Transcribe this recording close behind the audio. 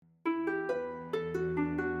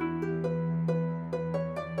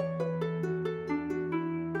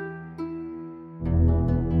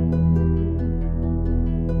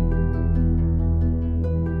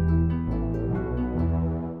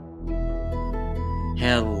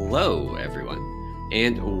Hello, everyone,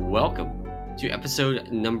 and welcome to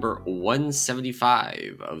episode number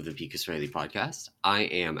 175 of the Peak of Serenity podcast. I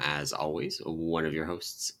am, as always, one of your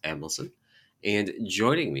hosts, Emerson, and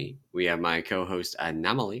joining me, we have my co-host,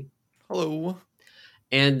 Namali. Hello.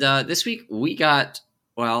 And this week, we got,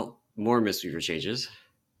 more Mistweaver changes,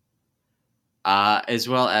 as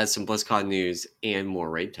well as some BlizzCon news and more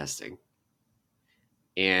raid testing,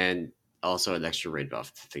 and also an extra raid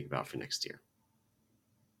buff to think about for next year.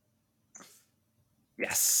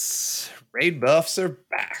 Yes, raid buffs are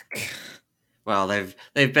back. Well, they've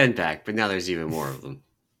been back, but now there's even more of them.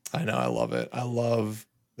 I know, I love it. I love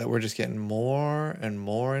that we're just getting more and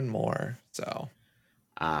more and more. So,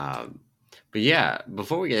 but yeah,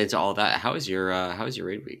 before we get into all that, how was your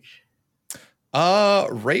raid week?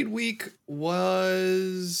 Raid week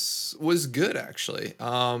was good actually.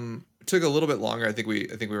 It took a little bit longer. I think we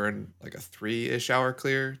were in like a 3-ish hour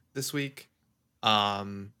clear this week.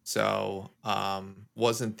 Wasn't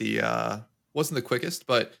the quickest,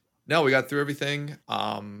 but no, we got through everything.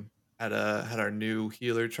 Had our new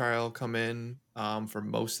healer trial come in for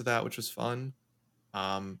most of that, which was fun.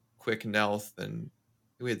 Quick Nelth, and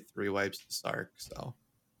we had 3 wipes to Sark, so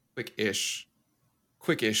quick-ish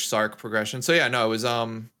Sark progression. So yeah, no,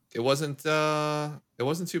 it wasn't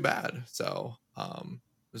too bad. So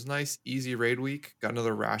it was a nice easy raid week. Got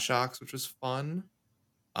another Rashox, which was fun.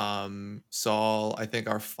 Saw, I think,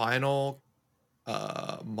 our final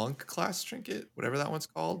monk class trinket, whatever that one's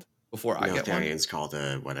called, before I get one. It's called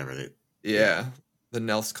whatever. The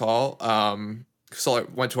Nelth's Call. So I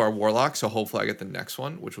went to our warlock, so hopefully I get the next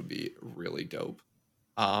one, which would be really dope.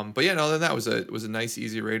 But yeah, no, then that was a nice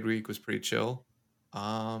easy raid week. Was pretty chill.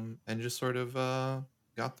 And just sort of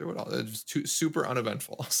got through it all. It was super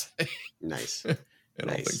uneventful, I'll say. Nice. All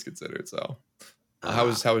things considered. So how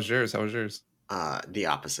was yours? How was yours? The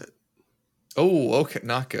opposite. Oh, okay.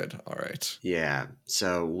 Not good. All right. Yeah.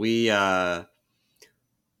 So we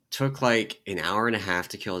took like an hour and a half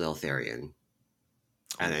to kill Neltharion,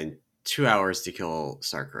 and then 2 hours to kill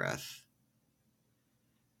Sarkareth.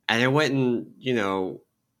 And I went and,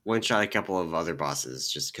 one-shot a couple of other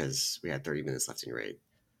bosses just because we had 30 minutes left in raid.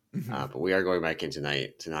 Mm-hmm. But we are going back in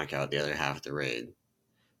tonight to knock out the other half of the raid.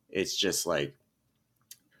 It's just like...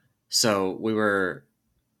 So we were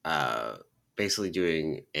basically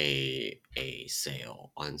doing a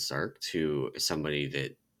sale on Sark to somebody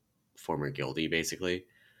that... former guildie, basically.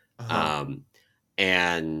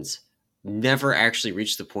 And never actually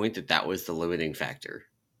reached the point that was the limiting factor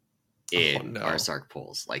in our Sark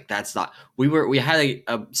pulls. Like, that's not... We had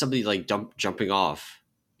somebody like jumping off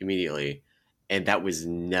immediately, and that was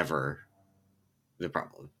never the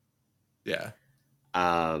problem. Yeah.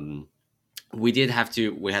 We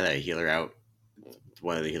had a healer out,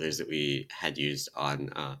 one of the healers that we had used on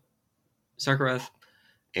Sarkareth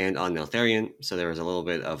and on Neltharion, so there was a little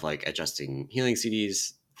bit of like adjusting healing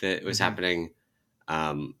CDs that was happening,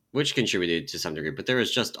 which contributed to some degree, but there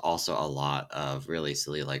was just also a lot of really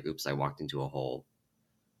silly, like, oops, I walked into a hole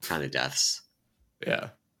kind of deaths. Yeah.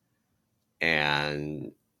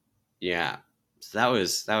 And yeah, so that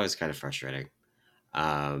was kind of frustrating.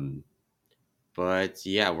 But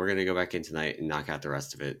yeah, we're gonna go back in tonight and knock out the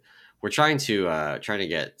rest of it. We're trying to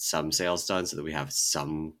get some sales done so that we have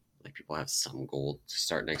some, like, people have some gold to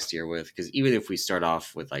start next year with, because even if we start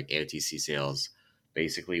off with like AOTC sales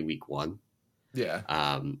basically week 1,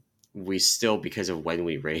 we still, because of when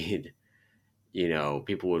we raid,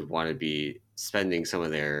 people would want to be spending some of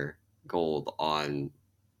their gold on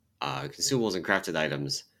consumables and crafted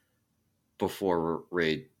items before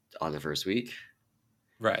raid on the first week,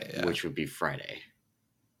 right? Yeah. Which would be Friday.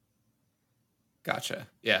 Gotcha.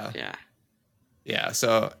 Yeah. Yeah.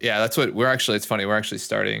 So yeah, that's what we're actually. It's funny. We're actually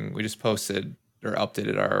starting. We just posted or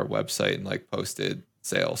updated our website and like posted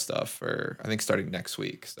sale stuff for, I think, starting next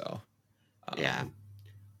week. So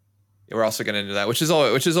we're also getting into that, which is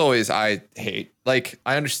always I hate. Like,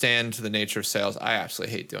 I understand the nature of sales. I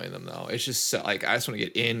absolutely hate doing them though. It's just like, I just want to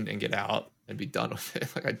get in and get out and be done with it.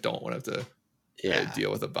 Like, I don't want to have to deal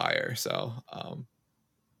with a buyer. So,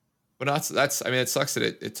 but no, that's. I mean, it sucks that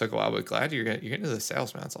it took a while. But glad you're getting into the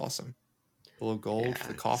sales, man. It's awesome. Full of gold for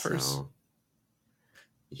the coffers. So,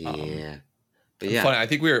 but yeah, funny. I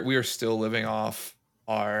think we are still living off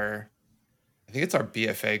our. I think it's our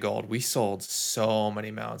BFA gold. We sold so many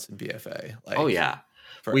mounts in BFA. Like, we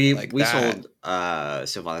sold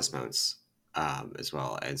Sylvanas mounts as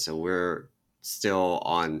well, and so we're still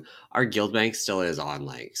on, our guild bank still is on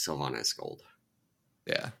like Sylvanas gold.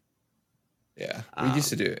 Yeah, we used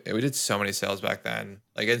to do it. We did so many sales back then.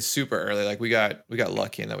 Like, it's super early. Like, we got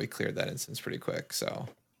lucky in that we cleared that instance pretty quick. So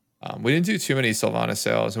we didn't do too many Sylvanas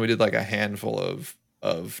sales, and we did like a handful of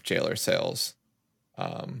of jailer sales,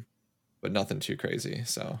 um, but nothing too crazy.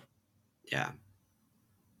 So Yeah.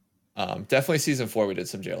 definitely season 4 we did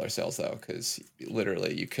some jailer sales though, because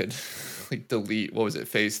literally you could like delete, what was it,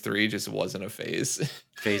 phase 3 just wasn't a phase.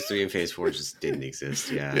 Phase 3 and phase 4 just didn't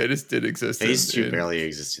exist. Yeah. Yeah, it just did exist Phase 2 in barely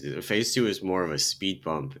existed. Phase 2 is more of a speed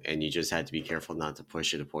bump, and you just had to be careful not to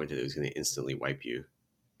push at a point that it was going to instantly wipe you.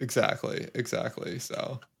 exactly.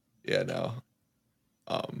 So yeah, no.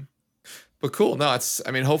 Um, but cool. No, it's,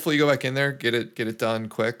 I mean, hopefully you go back in there, get it done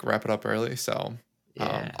quick, wrap it up early. So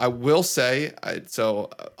Yeah. I will say,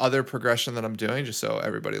 other progression that I'm doing, just so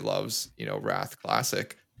everybody loves, Wrath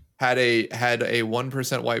Classic, had a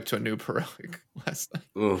 1% wipe to a new heroic last night,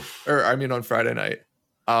 Oof. or I mean on Friday night,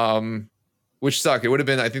 which sucked. It would have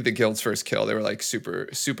been, I think, the guild's first kill. They were like super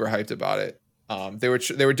hyped about it. They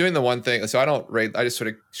were doing the one thing. So I don't raid. I just sort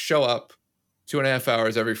of show up 2.5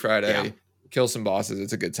 hours every Friday. Yeah. Kill some bosses.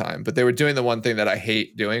 It's a good time. But they were doing the one thing that I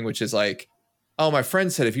hate doing, which is like, oh, my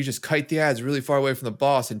friend said if you just kite the ads really far away from the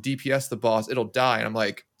boss and DPS the boss, it'll die. And I'm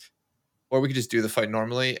like, or we could just do the fight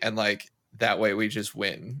normally, and like that way we just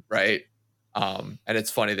win, right? And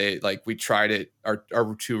it's funny, we tried it.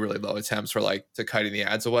 Our 2 really low attempts were like to kiting the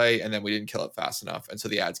ads away, and then we didn't kill it fast enough, and so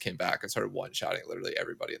the ads came back and started one shotting literally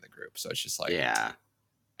everybody in the group. So it's just like, Yeah.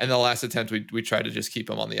 And the last attempt we tried to just keep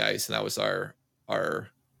them on the ice, and that was our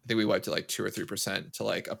I think we wiped it like 2 or 3% to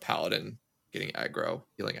like a paladin getting aggro,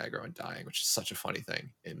 healing aggro, and dying, which is such a funny thing.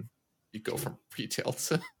 And you go from retail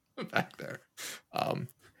to back there.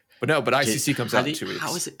 But no, but ICC comes out in 2 weeks.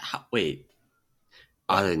 How is it? Wait.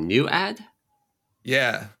 What? On a new ad?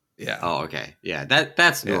 Yeah. Oh, okay. Yeah,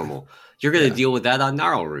 that's normal. You're going to deal with that on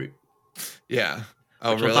Gnarl Root. Yeah.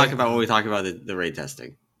 Oh, which really? We'll talk about when we talk about the raid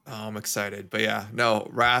testing. Oh, I'm excited. But yeah, no,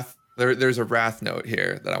 Wrath. There's a Wrath note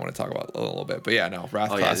here that I want to talk about a little bit. But yeah, no, Wrath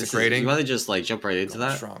Classic rating. You want to just like jump right into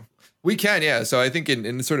that? Strong. We can, yeah. So I think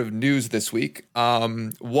in sort of news this week, a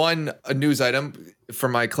news item for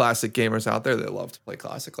my Classic gamers out there that love to play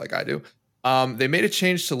Classic like I do. They made a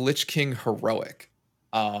change to Lich King Heroic.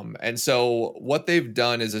 And so what they've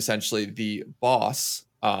done is essentially the boss,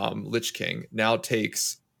 Lich King, now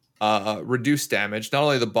takes reduced damage, not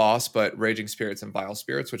only the boss, but Raging Spirits and Vile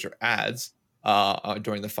Spirits, which are ads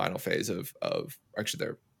during the final phase of actually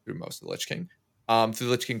they're through most of the Lich King. Through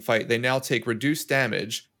the Lich King fight, they now take reduced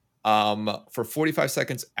damage for 45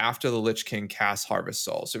 seconds after the Lich King casts Harvest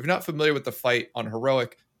Soul. So if you're not familiar with the fight on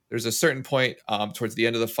Heroic, there's a certain point towards the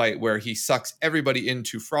end of the fight where he sucks everybody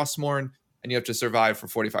into Frostmourne, and you have to survive for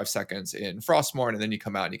 45 seconds in Frostmourne, and then you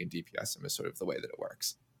come out and you can DPS him, is sort of the way that it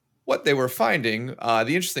works. What they were finding, the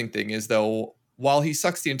interesting thing is, though, while he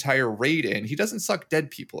sucks the entire raid in, he doesn't suck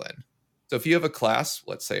dead people in. So if you have a class,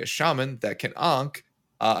 let's say a shaman, that can Ankh,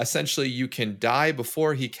 essentially you can die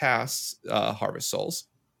before he casts Harvest Souls,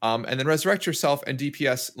 and then resurrect yourself and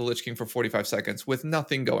DPS the Lich King for 45 seconds with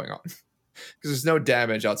nothing going on. Because there's no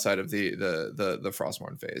damage outside of the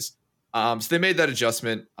Frostmourne phase. So they made that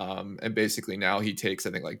adjustment, and basically now he takes,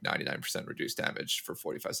 I think, like 99% reduced damage for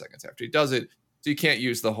 45 seconds after he does it. So you can't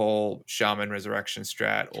use the whole shaman resurrection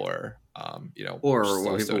strat, or or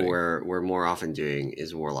what people were more often doing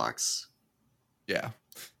is warlocks. Yeah,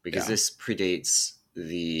 because this predates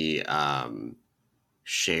the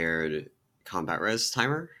shared combat res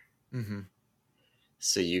timer. Mm-hmm.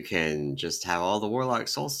 So you can just have all the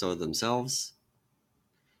warlocks soulstone themselves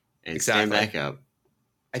and stand back up.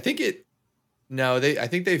 I think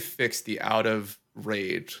they fixed the out of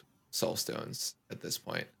raid soulstones at this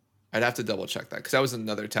point. I'd have to double check that, because that was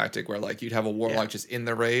another tactic where like you'd have a warlock just in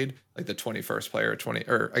the raid, like the 21st player,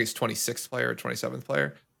 or I guess 26th player, or 27th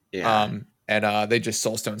player. Yeah. And they just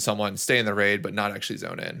soulstone someone, stay in the raid, but not actually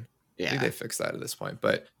zone in. Yeah. I think they fixed that at this point.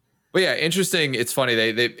 But yeah, interesting. It's funny.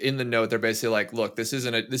 They in the note, they're basically like, look, this is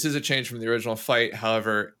a change from the original fight.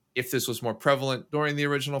 However, if this was more prevalent during the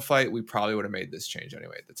original fight, we probably would have made this change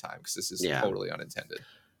anyway at the time, because this is totally unintended.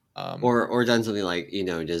 Or done something like,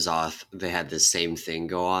 N'Zoth, they had the same thing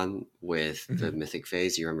go on with the Mythic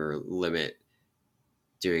phase. You remember Limit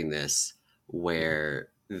doing this, where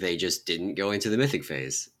they just didn't go into the Mythic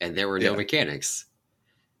phase, and there were no mechanics.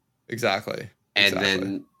 Exactly. And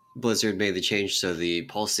then Blizzard made the change, so the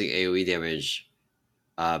pulsing AoE damage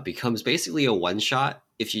becomes basically a one-shot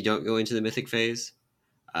if you don't go into the Mythic phase.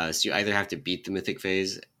 So you either have to beat the Mythic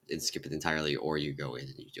phase and skip it entirely, or you go in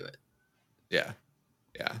and you do it. Yeah.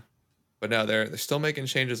 But no, they're still making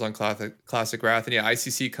changes on Classic Wrath. And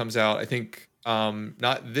ICC comes out, I think,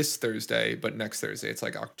 not this Thursday, but next Thursday. It's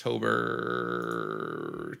like October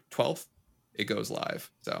 12th. It goes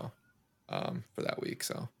live. So for that week.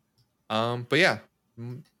 So but yeah,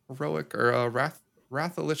 Heroic or Wrath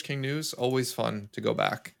of Lich King news, always fun to go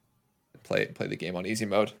back and play the game on easy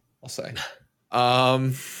mode, I'll say.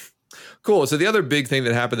 Um, cool. So the other big thing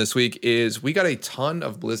that happened this week is we got a ton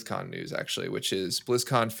of BlizzCon news, actually, which is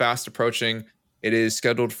BlizzCon fast approaching. It is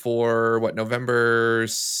scheduled for what, November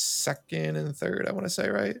 2nd and 3rd, I want to say,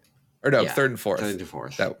 right? Or no, Yeah, 3rd and 4th. third to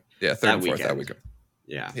fourth. That yeah, 3rd That and 4th that weekend. week.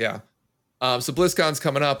 Yeah. Yeah. So BlizzCon's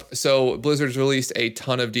coming up. So Blizzard's released a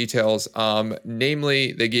ton of details.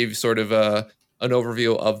 Namely, they gave sort of an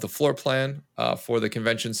overview of the floor plan for the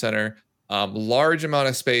convention center. Large amount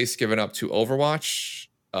of space given up to Overwatch,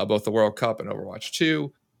 both the World Cup and Overwatch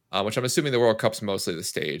 2, which I'm assuming the World Cup's mostly the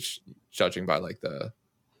stage, judging by like the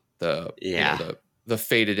Yeah. the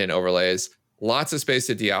faded in overlays. Lots of space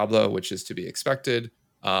to Diablo, which is to be expected.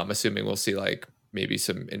 Assuming we'll see like maybe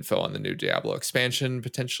some info on the new Diablo expansion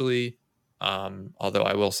potentially. Although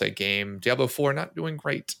I will say Diablo 4 not doing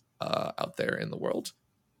great out there in the world.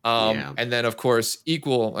 Yeah. And then of course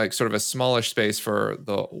equal like sort of a smallish space for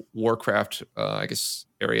the Warcraft I guess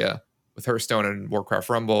area with Hearthstone and Warcraft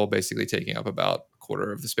Rumble basically taking up about a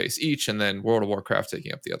quarter of the space each, and then World of Warcraft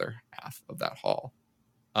taking up the other half of that hall.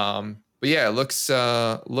 But yeah, it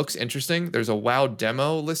looks interesting. There's a WoW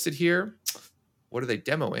demo listed here. What are they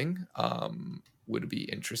demoing? Would be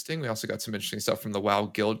interesting. We also got some interesting stuff from the WoW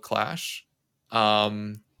Guild Clash.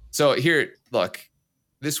 So here, look,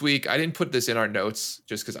 this week I didn't put this in our notes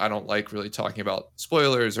just because I don't like really talking about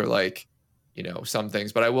spoilers or like, some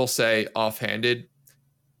things. But I will say offhanded,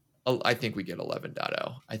 I think we get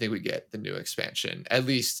 11.0. I think we get the new expansion at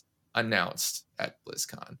least announced at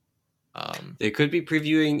BlizzCon. They could be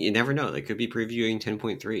previewing. You never know. They could be previewing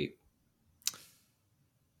 10.3.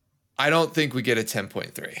 I don't think we get a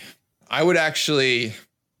 10.3. I would actually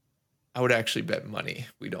bet money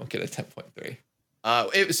we don't get a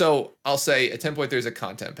 10.3. So I'll say a 10.3 is a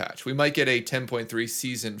content patch. We might get a 10.3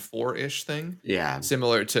 season 4-ish thing. Yeah.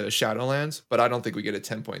 Similar to Shadowlands, but I don't think we get a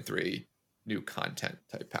 10.3 new content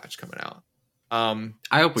type patch coming out.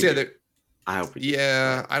 I hope we do. I hope we do.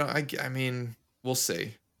 Yeah, I mean, we'll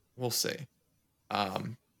see. We'll see.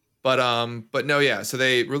 But no, yeah. So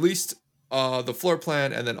they released the floor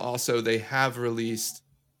plan, and then also they have released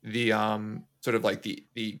the sort of like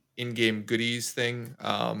the in-game goodies thing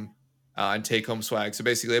and take-home swag. So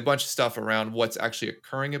basically, a bunch of stuff around what's actually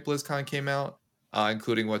occurring at BlizzCon came out,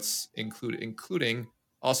 including including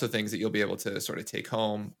also things that you'll be able to sort of take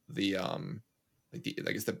home. The I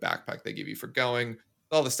guess the backpack they give you for going,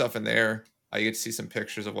 all the stuff in there. You get to see some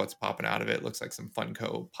pictures of what's popping out of it. Looks like some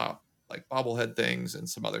Funko Pop like bobblehead things and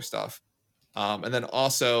some other stuff. And then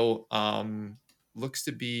also looks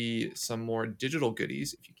to be some more digital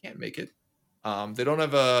goodies if you can't make it. They don't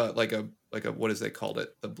have a what is they called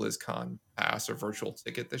it, the BlizzCon pass or virtual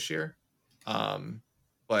ticket this year.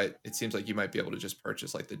 But it seems like you might be able to just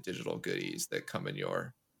purchase like the digital goodies that come in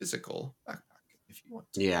your physical backpack if you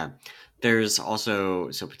want to. Yeah. There's also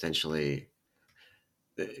potentially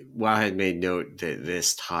WoW had made note that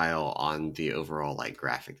this tile on the overall like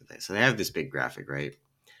graphic that they have this big graphic, right?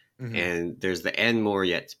 Mm-hmm. And there's the and more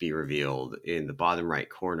yet to be revealed in the bottom right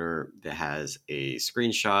corner that has a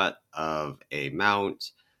screenshot of a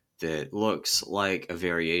mount that looks like a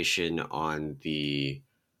variation on the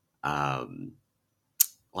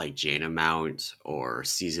like Jaina mount or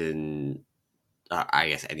season I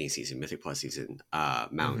guess any season, Mythic Plus season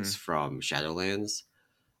mounts from Shadowlands,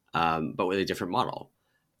 but with a different model.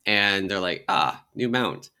 And they're like, new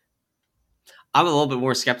mount. I'm a little bit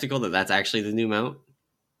more skeptical that that's actually the new mount.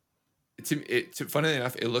 Funnily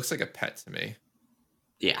enough, it looks like a pet to me.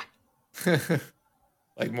 Yeah.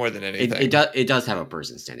 Like more than anything. It does have a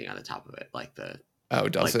person standing on the top of it, like the. Oh,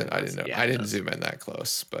 does like it? I didn't know. Yeah, I didn't zoom in that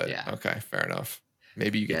close, but yeah. Okay, fair enough.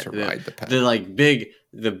 Maybe you get to ride the pet.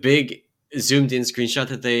 The big zoomed in screenshot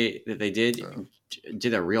that they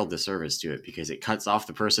did a real disservice to it because it cuts off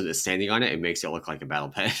the person that's standing on it and makes it look like a battle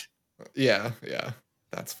pet. Yeah,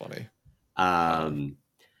 that's funny. But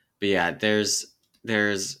yeah, there's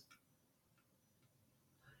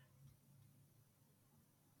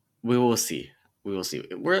we will see.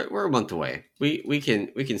 We're a month away. We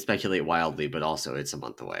can speculate wildly, but also it's a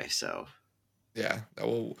month away. So yeah,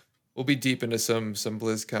 we'll be deep into some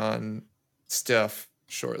BlizzCon stuff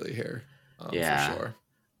shortly here. For sure.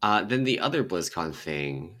 Then the other major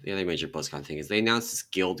BlizzCon thing is they announced this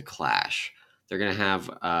Guild Clash. They're gonna have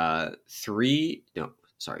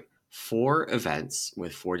 4 events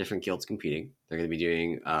with 4 different guilds competing. They're gonna be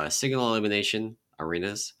doing single elimination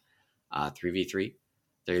arenas, 3v3.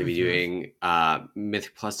 They're going to be doing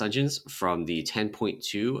Mythic Plus dungeons from the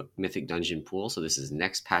 10.2 Mythic Dungeon pool. So this is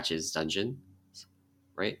next patch's dungeon,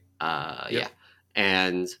 right? Yep. Yeah.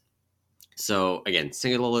 And so again,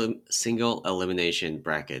 single elimination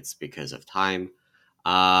brackets because of time.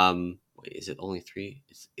 Well, Wait, is it only three?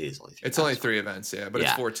 It is only three. It's only 3 events, yeah, but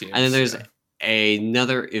it's Yeah. 4 And then teams. there's Yeah.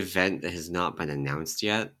 another event that has not been announced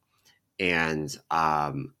yet. And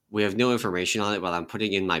we have no information on it, but I'm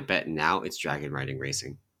putting in my bet now. It's dragon riding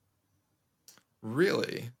racing.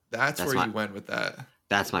 Really? That's That's where my you went with that.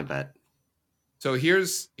 that's my bet. So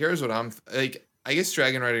here's what I'm like. I guess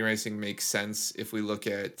Dragon Riding Racing makes sense if we look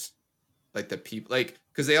at like the people, like,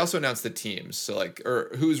 because they also announced the teams, so like, or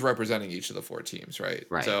who's representing each of the 4 teams, right?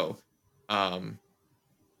 Right. Um,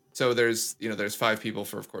 so there's 5 people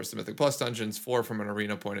for, of course, the Mythic Plus dungeons, 4 from an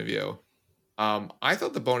arena point of view. I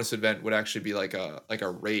thought the bonus event would actually be like a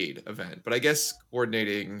raid event, but I guess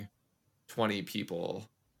coordinating 20 people,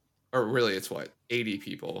 or really it's what, 80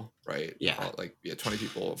 people, right? Yeah. Like, yeah, 20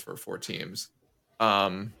 people for 4 teams.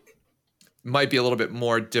 Um, might be a little bit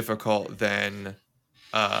more difficult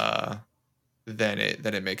uh than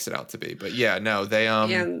it makes it out to be. But yeah, no, they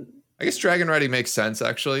And I guess dragon riding makes sense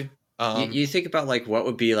actually. you think about like what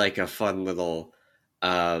would be like a fun little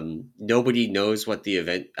nobody knows what the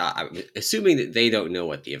event I'm assuming that they don't know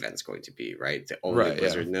what the event's going to be, right? That only Right, yeah.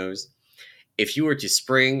 Blizzard knows. If you were to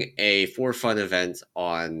spring a for fun event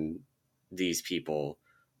on these people,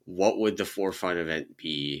 what would the for fun event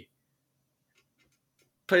be?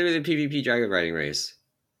 Put it in a PvP dragon riding race.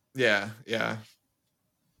 Yeah, yeah.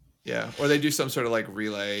 Yeah. Or they do some sort of like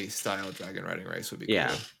relay style dragon riding race would be Yeah.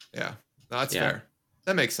 cool. Yeah. No, that's Yeah. fair.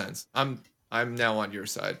 That makes sense. I'm now on your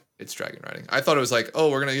side. It's dragon riding. I thought it was like, oh,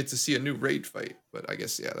 we're gonna get to see a new raid fight, but I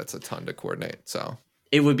guess yeah, that's a ton to coordinate. So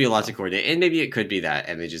It would be a lot to coordinate, and maybe it could be that,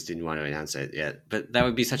 and they just didn't want to announce it yet. But that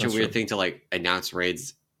would be such a that's weird true. thing to like announce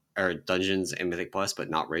raids or dungeons in Mythic Plus, but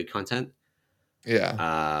not raid content.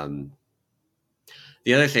 Yeah.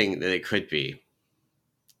 The other thing that it could be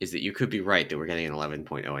is that you could be right that we're getting an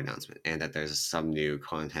 11.0 announcement, and that there's some new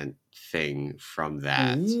content thing from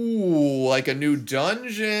that. Ooh, like a new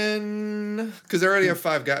dungeon. Because they already have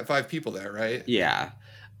 5 people there, right? Yeah,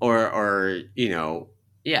 or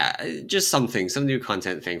yeah, just something, some new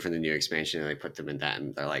content thing from the new expansion, and they put them in that,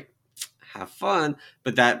 and they're like, have fun,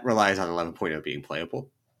 but that relies on 11.0 being playable.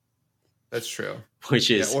 That's true. Which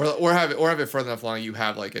is or have it further enough along. You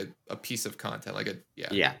have like a piece of content, like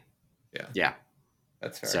yeah.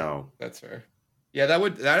 That's fair. So that's fair. Yeah,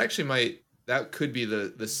 that could be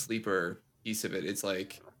the sleeper piece of it. It's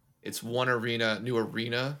like it's one new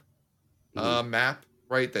arena map,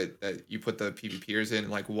 right? That you put the PvPers in,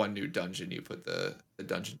 and like one new dungeon you put the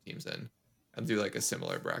dungeon teams in, and do like a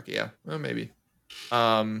similar bracket. Yeah, well, maybe.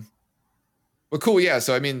 But cool, yeah.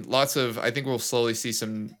 So I mean, I think we'll slowly see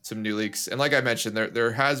some new leaks, and like I mentioned,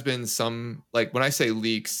 there has been some, like when I say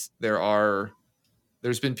leaks,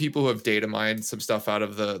 there's been people who have data mined some stuff out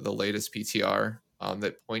of the latest PTR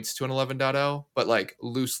that points to an 11.0, but like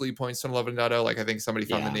loosely points to an 11.0. Like I think somebody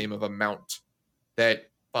found the name of a mount that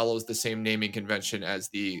follows the same naming convention as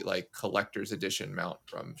the like collector's edition mount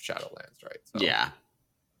from Shadowlands, right? So, yeah.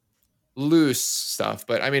 Loose stuff,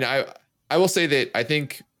 but I mean, I will say that I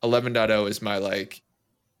think 11.0 is my like,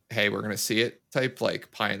 hey, we're gonna see it type, like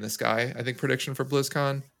pie in the sky, I think, prediction for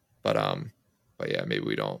BlizzCon. But yeah, maybe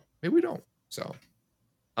we don't. So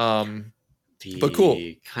but cool.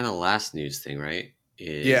 The kind of last news thing, right?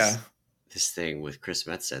 Is this thing with Chris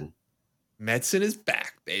Metzen. Metzen is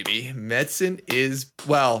back, baby. Metzen is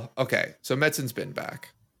okay. So Metzen's been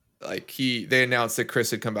back. Like they announced that Chris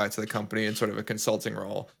had come back to the company in sort of a consulting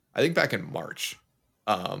role, I think back in March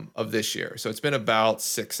of this year. So it's been about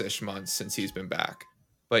 6-ish months since he's been back.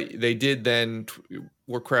 But they did then,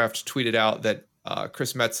 Warcraft tweeted out that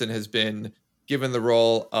Chris Metzen has been given the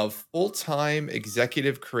role of full-time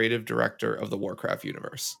executive creative director of the Warcraft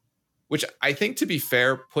universe, which I think, to be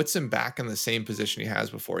fair, puts him back in the same position he has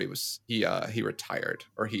before he retired,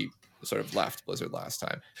 or he sort of left Blizzard last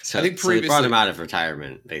time. So I think previously, they brought him out of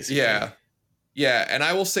retirement, basically. Yeah, and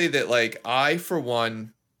I will say that, like, I, for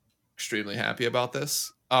one, extremely happy about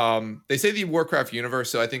this. They say the Warcraft universe,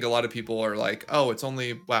 so I think a lot of people are like, oh, it's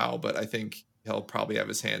only WoW, but I think he'll probably have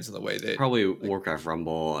his hands in the way that probably like, Warcraft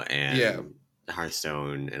Rumble and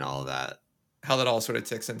Hearthstone and all of that. How that all sort of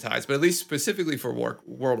ticks and ties, but at least specifically for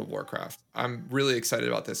World of Warcraft, I'm really excited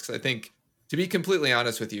about this because I think, to be completely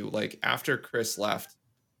honest with you, like after Chris left,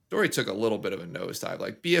 story took a little bit of a nosedive.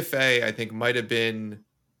 Like BFA, I think might have been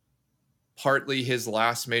partly his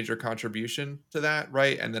last major contribution to that,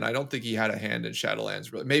 right? And then I don't think he had a hand in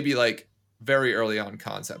Shadowlands, really. Maybe like very early on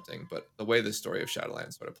concepting, but the way the story of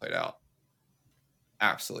Shadowlands sort of played out,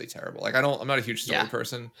 absolutely terrible. Like I'm not a huge story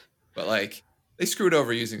person, but like they screwed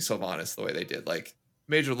over using Sylvanas the way they did. Like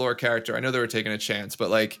major lore character, I know they were taking a chance, but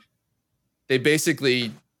like they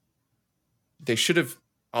should have.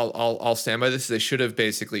 I'll stand by this. They should have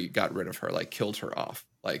basically got rid of her, like killed her off,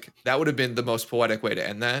 Like that would have been the most poetic way to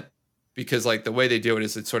end that, because like the way they do it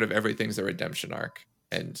is it's sort of everything's a redemption arc,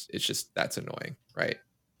 and it's just that's annoying, right?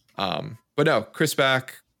 But no, Chris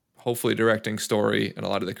back, hopefully directing story and a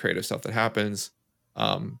lot of the creative stuff that happens.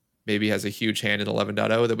 Maybe has a huge hand in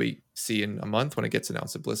 11.0 that we see in a month when it gets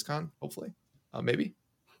announced at BlizzCon, hopefully. Maybe.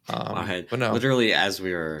 Wowhead. But no. Literally, as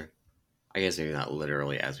we were, I guess maybe not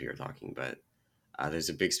literally as we were talking, but there's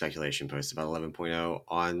a big speculation post about 11.0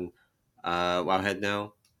 on Wowhead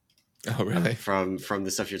now. Oh, really? From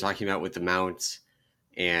the stuff you're talking about with the mount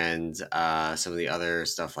and some of the other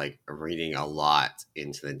stuff, like reading a lot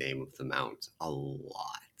into the name of the mount. A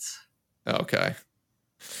lot. Okay.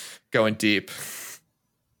 Going deep.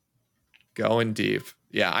 Going deep.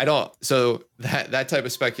 Yeah, I don't. So that type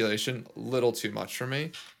of speculation, a little too much for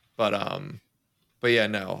me. But yeah,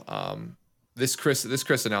 no. This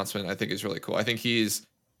Chris announcement I think is really cool. I think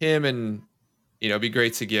him and it'd be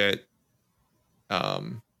great to get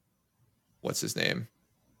what's his name,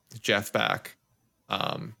 Jeff back.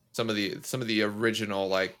 Some of the original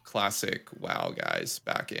like classic WoW guys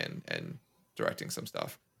back in and directing some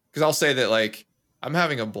stuff. Because I'll say that like I'm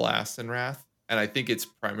having a blast in Wrath, and I think it's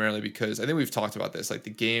primarily because I think we've talked about this. Like the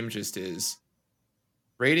game just is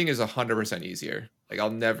raiding is 100% easier. Like I'll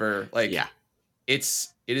never like Yeah. it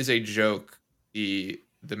is a joke, the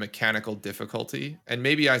mechanical difficulty, and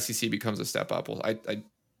maybe ICC becomes a step up. Well, I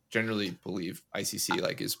generally believe ICC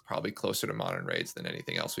like is probably closer to modern raids than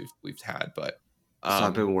anything else we've had. But so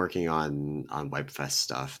I've been working on Wipefest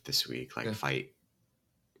stuff this week, like fight,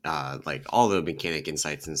 like all the mechanic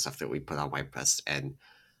insights and stuff that we put on Wipefest, and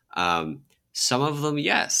some of them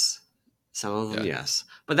yes, yes,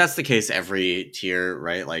 but that's the case every tier,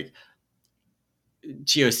 right? Like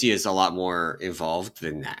TOC is a lot more involved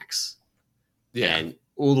than Nax. Yeah. And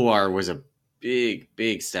Ulduar was a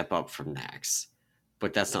big step up from Nax.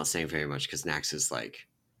 But that's not saying very much because Nax is like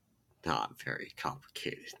not very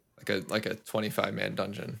complicated. Like a 25-man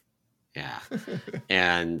dungeon. Yeah.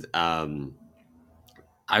 And I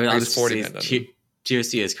would honestly say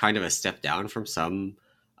TOC is kind of a step down from some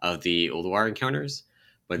of the Ulduar encounters.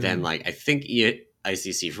 But then like I think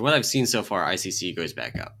ICC, from what I've seen so far, ICC goes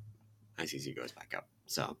back up.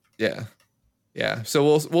 So yeah.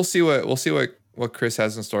 So we'll see what Chris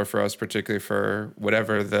has in store for us, particularly for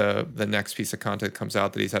whatever the next piece of content comes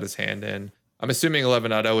out that he's had his hand in. I'm assuming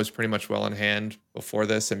 11.0 is pretty much well in hand before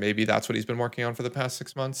this, and maybe that's what he's been working on for the past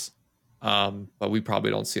 6 months. But we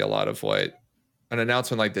probably don't see a lot of what an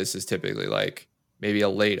announcement like this is typically like. Maybe a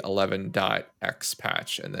late 11.x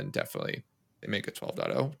patch, and then definitely they make a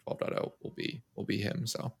 12.0. 12.0 will be him.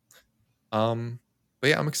 So, but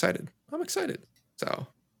yeah, I'm excited. So,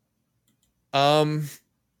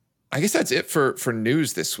 I guess that's it for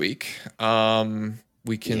news this week.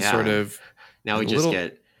 We can sort of now we just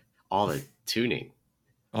get all the tuning.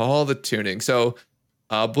 So,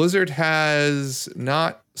 Blizzard has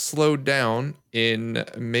not slowed down in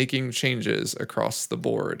making changes across the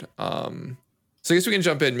board. So I guess we can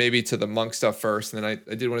jump in maybe to the monk stuff first, and then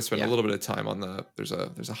I did want to spend a little bit of time on there's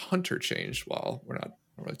a hunter change. While we're not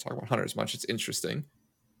really talking about hunters much, it's interesting.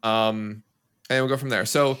 And we'll go from there.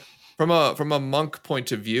 So from a monk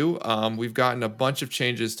point of view, we've gotten a bunch of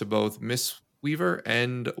changes to both Mistweaver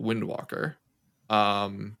and Windwalker.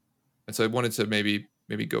 And so I wanted to maybe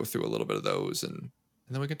go through a little bit of those, and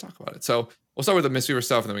then we can talk about it. So we'll start with the Mistweaver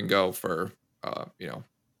stuff, and then we can go for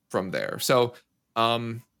from there. So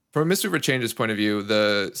from a Mistweaver changes point of view,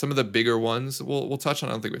 some of the bigger ones we'll touch on.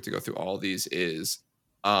 I don't think we have to go through all of these.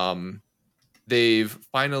 They've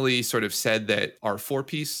finally sort of said that our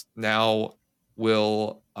 4-piece now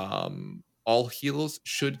will all heals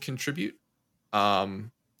should contribute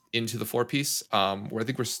into the 4-piece. Where I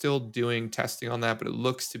think we're still doing testing on that, but it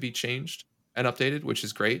looks to be changed and updated, which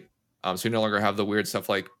is great. So we no longer have the weird stuff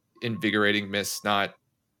like invigorating mist not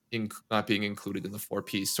being included in the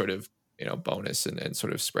 4-piece sort of bonus and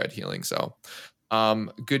sort of spread healing. So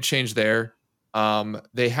good change there.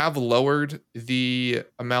 They have lowered the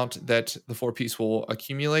amount that the 4-piece will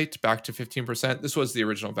accumulate back to 15%. This was the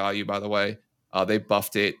original value, by the way. They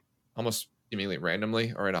buffed it almost seemingly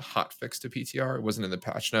randomly or in a hot fix to PTR. It wasn't in the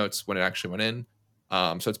patch notes when it actually went in.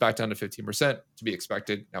 So it's back down to 15%, to be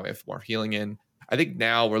expected. Now we have more healing in. I think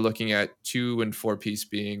now we're looking at 2 and 4-piece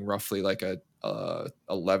being roughly like a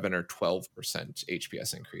 11 or 12%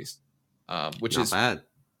 HPS increase, which not is bad.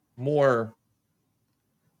 more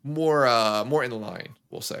in line,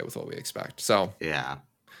 we'll say, with what we expect. So yeah,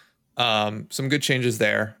 some good changes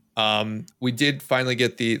there. We did finally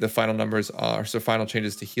get the final numbers, so final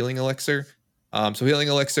changes to healing elixir. So healing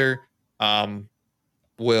elixir,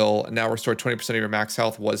 will now restore 20% of your max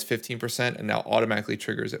health, was 15%, and now automatically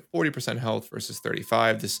triggers at 40% health versus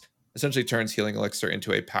 35. This essentially turns Healing Elixir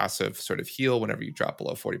into a passive sort of heal whenever you drop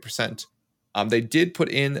below 40%. They did put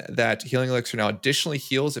in that Healing Elixir now additionally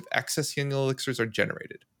heals if excess Healing Elixirs are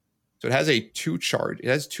generated. So it has it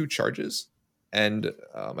has two charges. And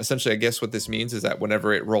essentially, I guess what this means is that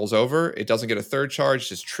whenever it rolls over, it doesn't get a third charge,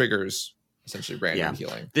 just triggers essentially random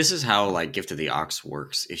healing. This is how like Gift of the Ox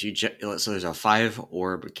works. If you so there's a 5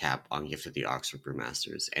 orb cap on Gift of the Ox for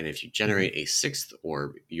Brewmasters, and if you generate a 6th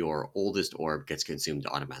orb, your oldest orb gets consumed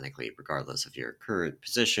automatically, regardless of your current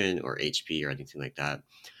position or HP or anything like that.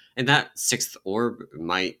 And that 6th orb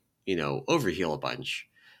might overheal a bunch,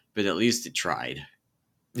 but at least it tried.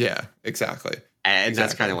 Yeah, exactly. And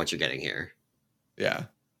that's kind of what you're getting here. Yeah.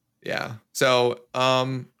 Yeah. So,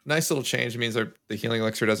 nice little change. It means the Healing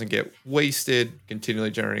Elixir doesn't get wasted,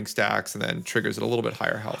 continually generating stacks, and then triggers at a little bit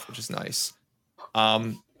higher health, which is nice.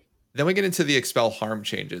 Then we get into the Expel Harm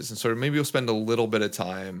changes, and sort of maybe we'll spend a little bit of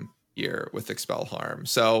time here with Expel Harm.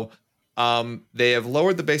 So, they have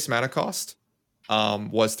lowered the base mana cost.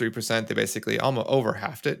 Was 3%. They basically almost over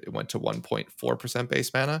halved it. It went to 1.4%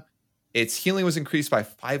 base mana. Its healing was increased by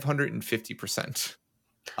 550%.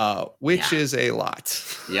 Which is a lot.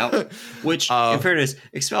 Yep. Which, in fairness,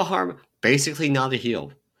 Expel Harm, basically not a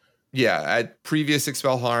heal. Yeah, at previous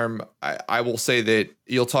Expel Harm, I will say that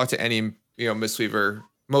you'll talk to any Mistweaver.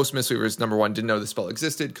 Most Mistweavers, number one, didn't know the spell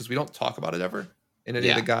existed because we don't talk about it ever in any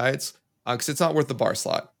of the guides because it's not worth the bar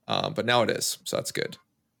slot. But now it is, so that's good.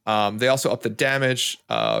 They also upped the damage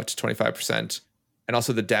to 25%, and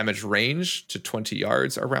also the damage range to 20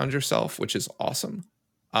 yards around yourself, which is awesome.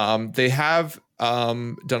 They have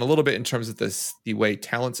done a little bit in terms of the way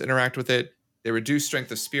talents interact with it. They reduced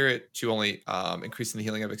Strength of Spirit to only increasing the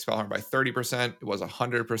healing of Expel Harm by 30%. It was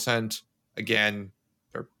 100%. Again,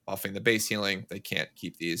 they're buffing the base healing. They can't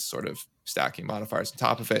keep these sort of stacking modifiers on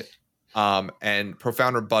top of it. And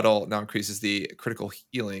Profound Rebuttal now increases the critical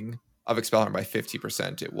healing of Expel Harm by 50%.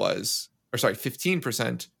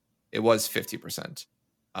 15%. It was 50%.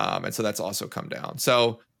 And so that's also come down.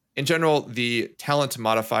 So in general, the talent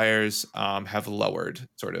modifiers have lowered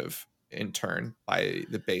sort of in turn by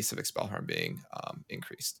the base of Expel Harm being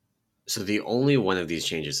increased. So the only one of these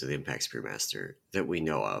changes to the Impacts Brewmaster that we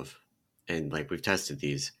know of, and like we've tested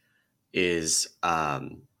these, is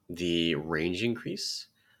the range increase,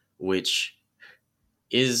 which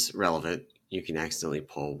is relevant. You can accidentally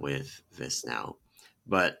pull with this now,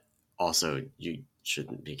 but also you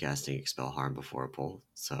shouldn't be casting Expel Harm before a pull.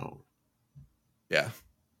 So yeah.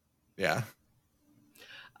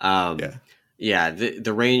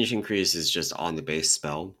 The range increase is just on the base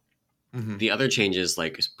spell. Mm-hmm. The other changes,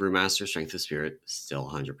 like Brewmaster Strength of Spirit, still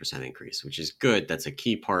 100% increase, which is good. That's a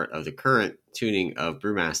key part of the current tuning of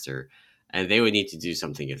Brewmaster, and they would need to do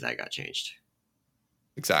something if that got changed.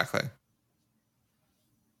 Exactly.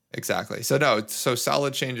 So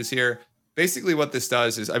solid changes here. Basically what this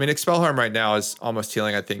does is, Expel Harm right now is almost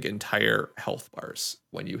healing, I think, entire health bars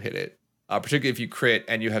when you hit it. Particularly if you crit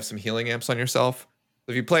and you have some healing amps on yourself.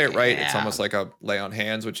 If you play it right, it's almost like a lay on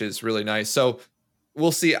hands, which is really nice. So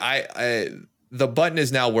we'll see. The button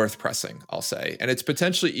is now worth pressing, I'll say. And it's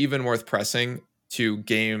potentially even worth pressing to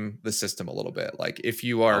game the system a little bit. Like if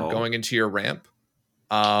you are going into your ramp,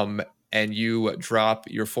 and you drop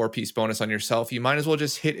your 4-piece bonus on yourself, you might as well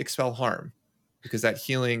just hit Expel Harm because that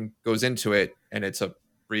healing goes into it and it's a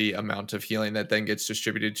free amount of healing that then gets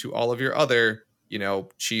distributed to all of your other,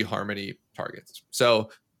 Chi Harmony targets. So,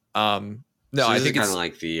 I think it's kind of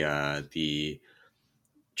like the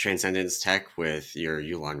Transcendence tech with your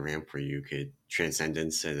Yulon ramp where you could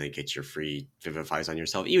Transcendence and then get your free Vivifies on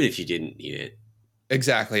yourself, even if you didn't need it.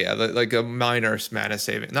 Exactly, yeah. Like a minor mana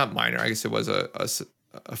saving. Not minor, I guess it was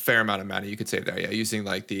a fair amount of mana you could save there, using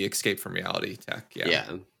like the Escape from Reality tech.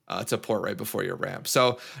 To port right before your ramp.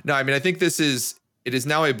 So no, I think it is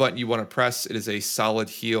now a button you want to press. It is a solid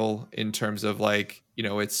heal in terms of like,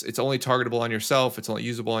 it's only targetable on yourself, it's only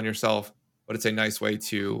usable on yourself, but it's a nice way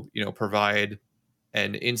to provide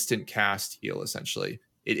an instant cast heal essentially.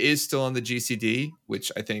 It is still on the GCD,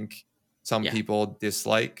 which I think some people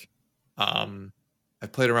dislike.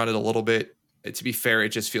 I've played around it a little bit. To be fair, it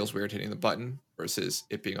just feels weird hitting the button versus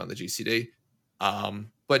it being on the GCD.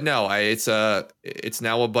 But no, it's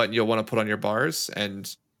now a button you'll want to put on your bars, and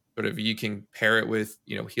sort of you can pair it with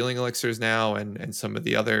healing elixirs now and some of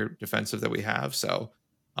the other defensive that we have. So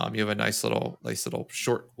you have a nice little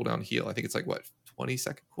short cooldown heal. I think it's like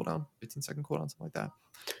 20-second cooldown, 15-second cooldown, something like that.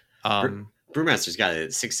 Brewmaster's got a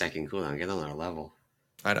 6-second cooldown. Get on our level.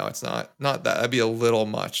 I know it's not that. That'd be a little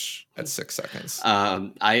much at 6 seconds.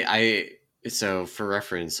 I So for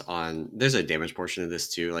reference, on there's a damage portion of this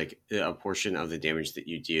too. Like a portion of the damage that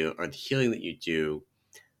you do or the healing that you do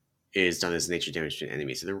is done as nature damage to an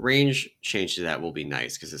enemy. So the range change to that will be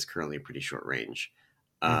nice because it's currently a pretty short range.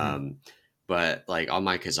 Hmm. Um, but like on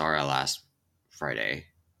my Kazara last Friday,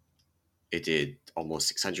 it did almost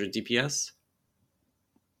 600 DPS,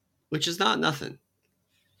 which is not nothing.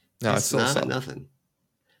 No, it's It's still not solid. nothing.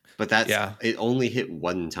 But that's Yeah, it only hit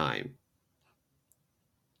one time.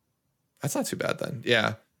 that's not too bad then.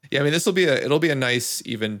 Yeah, yeah. I mean, it'll be a nice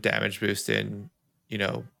even damage boost in you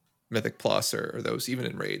know Mythic Plus or those even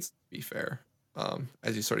in raids. To be fair,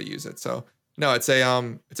 as you sort of use it. So no, it's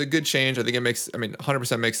a good change. I think it makes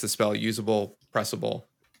 100% makes the spell usable, pressable.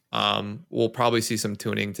 We'll probably see some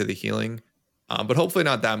tuning to the healing, but hopefully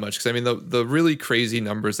not that much because I mean the really crazy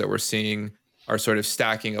numbers that we're seeing are sort of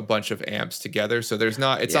stacking a bunch of amps together. So it's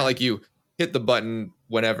not Yeah, like you hit the button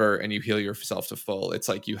whenever and you heal yourself to full. It's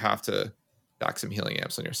like you have to dock some healing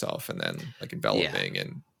amps on yourself and then like yeah, enveloping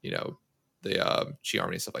and the chi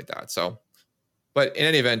harmony stuff like that. So, but in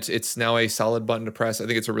any event, it's now a solid button to press. I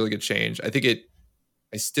think it's a really good change. I think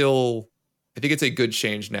it's a good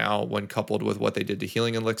change now when coupled with what they did to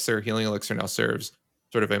healing elixir. Healing elixir now serves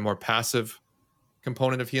sort of a more passive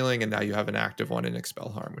component of healing, and now you have an active one in expel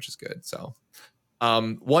harm, which is good. So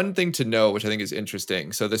one thing to know, which I think is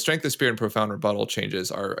interesting. So the strength of spirit and profound rebuttal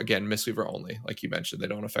changes are again Mistweaver only, like you mentioned. They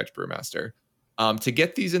don't affect Brewmaster. To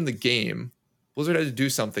get these in the game, Blizzard had to do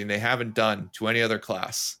something they haven't done to any other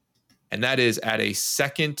class, and that is add a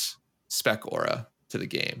second spec aura to the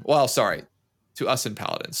game. Well, sorry, to us and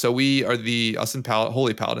Paladins. So we are the us and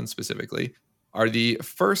Holy Paladins specifically are the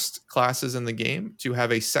first classes in the game to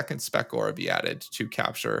have a second spec aura be added to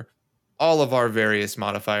capture all of our various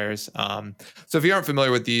modifiers. So if you aren't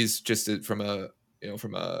familiar with these, just from a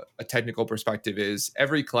technical perspective, is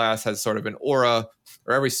every class has sort of an aura,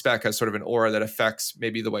 or every spec has sort of an aura that affects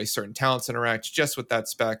maybe the way certain talents interact just with that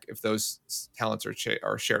spec, if those talents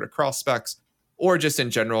are shared across specs, or just in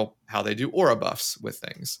general how they do aura buffs with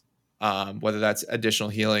things, whether that's additional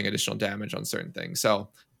healing, additional damage on certain things. So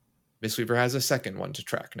Mistweaver has a second one to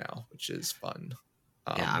track now, which is fun.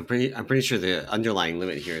 yeah. Um, I'm pretty sure the underlying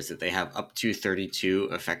limit here is that they have up to 32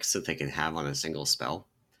 effects that they can have on a single spell,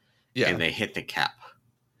 and yeah, they hit the cap.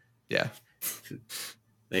 yeah,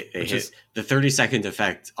 They which hit is the 30-second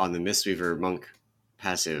effect on the Mistweaver Monk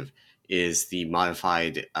passive is the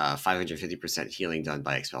modified 550% healing done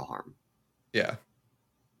by Expel Harm. yeah,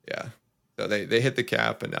 yeah. So they hit the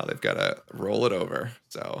cap and now they've got to roll it over.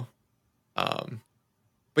 So, um,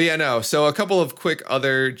 but yeah, no. So a couple of quick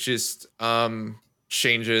other just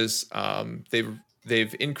changes.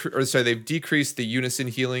 They've decreased the unison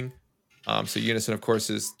healing. So unison, of course,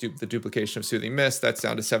 is the duplication of soothing mist. That's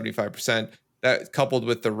down to 75%. That coupled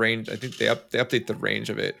with the range, I think they update the range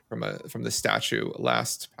of it from the statue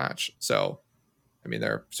last patch. So I mean,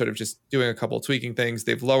 they're sort of just doing a couple of tweaking things.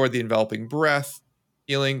 They've lowered the enveloping breath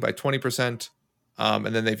healing by 20%. And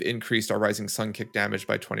then they've increased our rising sun kick damage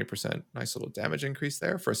by 20%. Nice little damage increase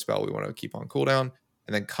there for a spell we want to keep on cooldown.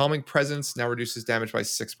 And then calming presence now reduces damage by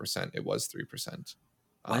 6%. It was 3%.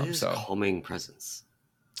 What is So calming presence?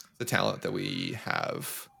 the talent that we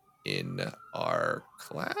have in our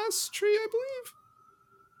class tree, I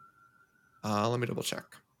believe. Let me double check.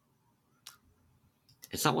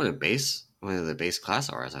 It's not one of the base class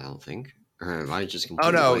auras, I don't think. Or am I just Oh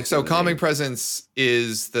completely no! blanking So on the calming name? presence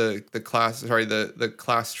is the class. Sorry, the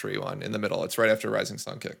class tree one in the middle. It's right after rising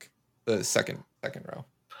sun kick, the second row.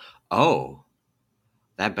 Oh,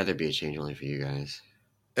 that better be a change only for you guys.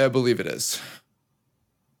 I believe it is.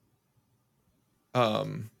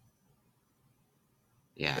 Um,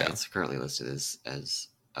 Yeah, yeah, it's currently listed as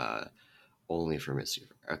only for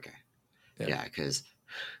Mistweaver. Okay, yeah, yeah, because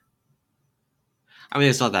I mean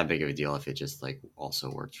it's not that big of a deal if it just like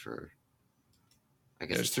also worked for. I yeah.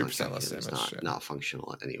 guess There's it's not 3% less effective. It's damage. Yeah, not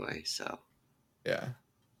functional anyway. So, yeah.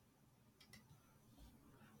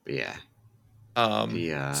 but yeah,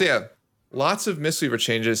 the So yeah, lots of Mistweaver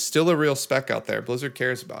changes. Still a real spec out there. Blizzard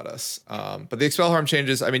cares about us. But the expel harm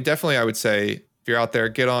changes. I mean, definitely, I would say if you're out there,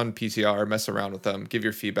 get on PTR, mess around with them, give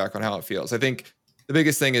your feedback on how it feels. I think the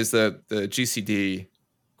biggest thing is the GCD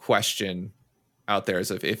question out there is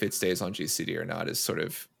if it stays on GCD or not is sort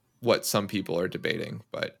of what some people are debating.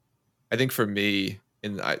 But I think for me,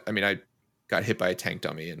 I mean, I got hit by a tank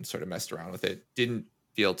dummy and sort of messed around with it. Didn't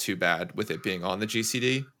feel too bad with it being on the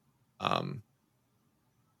GCD. Um,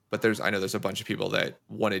 but I know there's a bunch of people that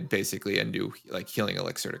wanted basically a new like healing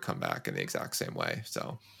elixir to come back in the exact same way.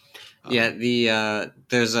 So yeah um,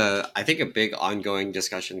 there's a I think a big ongoing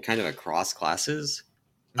discussion kind of across classes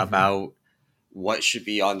mhm. about what should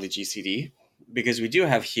be on the GCD because we do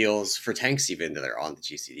have heals for tanks even that are on the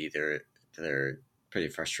GCD. They're pretty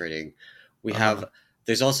frustrating. We have Uh-huh.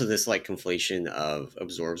 there's also this like conflation of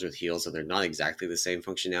absorbs with heals, and they're not exactly the same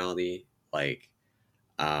functionality. Like,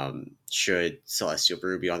 should Celestial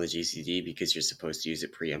Brew be on the GCD because you're supposed to use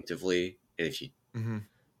it preemptively, and if you Mhm.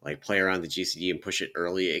 like play around the GCD and push it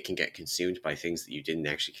early, it can get consumed by things that you didn't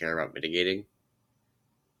actually care about mitigating.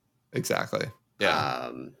 Exactly. Yeah.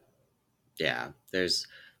 Um, yeah, there's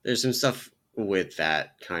some stuff with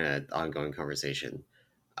that kind of ongoing conversation.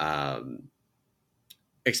 Um,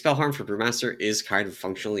 Expel Harm for Brewmaster is kind of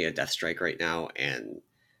functionally a death strike right now, and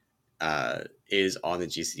is on the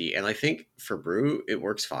GCD, and I think for Brew it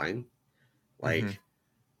works fine. Mhm. Like,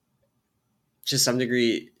 to some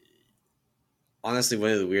degree, honestly,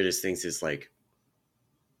 one of the weirdest things is like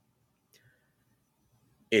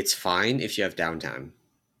it's fine if you have downtime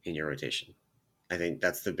in your rotation. I think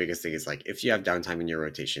that's the biggest thing is like if you have downtime in your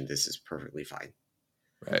rotation, this is perfectly fine.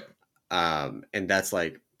 Right. And that's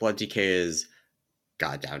like Blood DK is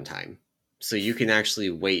got downtime. So you can actually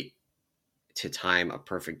wait to time a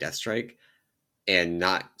perfect death strike and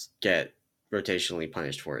not get rotationally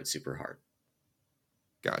punished for it super hard.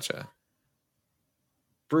 Gotcha.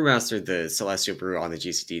 Brewmaster, the Celestial Brew on the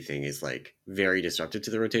GCD thing is like very disruptive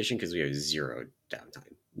to the rotation because we have zero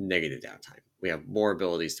downtime, negative downtime. We have more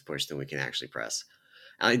abilities to push than we can actually press.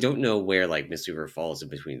 And I don't know where like Mistweaver falls in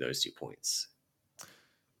between those 2 points.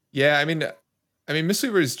 Yeah, I mean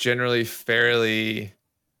Mistweaver is generally fairly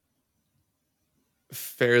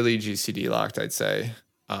GCD locked, I'd say.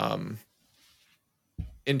 Um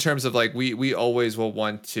in terms of like we always will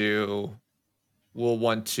want to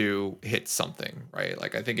hit something, right?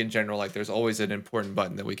 Like I think in general, like there's always an important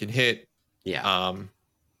button that we can hit. Yeah, Um,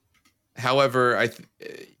 however,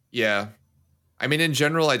 yeah, I mean in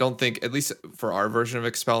general, I don't think at least for our version of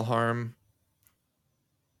Expel Harm,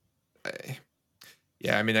 I,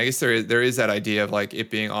 yeah, I mean I guess there is that idea of like it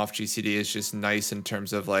being off GCD is just nice in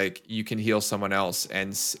terms of like you can heal someone else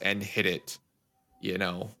and hit it,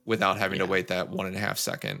 without having to yeah, wait that 1.5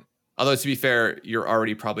 second. Although to be fair, you're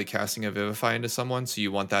already probably casting a Vivify into someone, so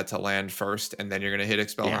you want that to land first, and then you're gonna hit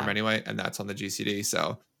Expel Harm yeah, anyway, and that's on the GCD.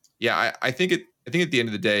 So yeah, I think at the end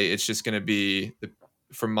of the day, it's just gonna be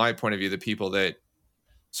from my point of view, the people that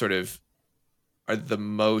sort of are the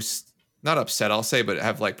most not upset, I'll say, but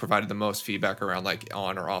have like provided the most feedback around like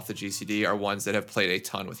on or off the GCD are ones that have played a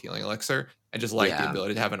ton with Healing Elixir and just like the yeah,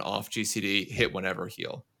 ability to have an off GCD hit whenever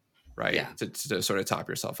heal, right? yeah. To sort of top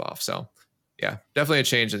yourself off. So yeah, definitely a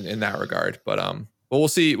change in that regard. But we'll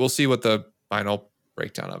see what the final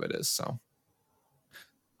breakdown of it is.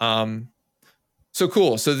 Um so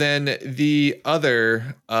cool. So then the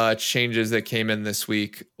other changes that came in this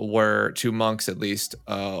week were to monks, at least,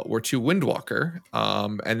 were to Windwalker,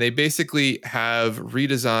 and they basically have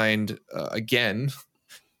redesigned again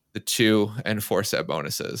the 2 and 4 set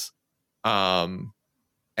bonuses. Um,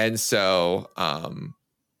 and so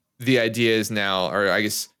the idea is now, or I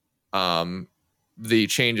guess the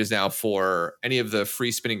change is now for any of the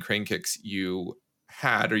free spinning crane kicks you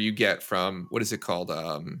had or you get from what is it called?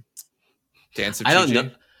 Dance of I Chi don't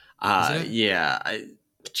know. Chi, isn't it? Yeah,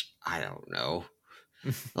 I don't know.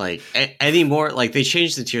 Like anymore, like they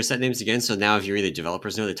changed the tier set names again. So now, if you read the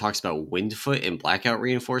developers note, it talks about Windfoot and Blackout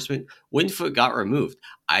reinforcement. Windfoot got removed.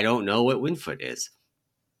 I don't know what Windfoot is.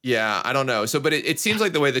 Yeah, I don't know. So, but it seems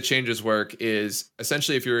like the way the changes work is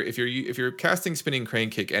essentially if you're casting spinning crane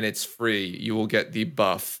kick and it's free, you will get the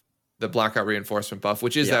buff, the blackout reinforcement buff,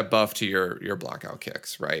 which is Yep. that buff to your blackout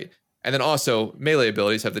kicks, right? And then also melee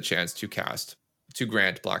abilities have the chance to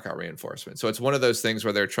grant blackout reinforcement. So it's one of those things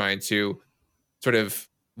where they're trying to sort of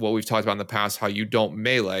what we've talked about in the past, how you don't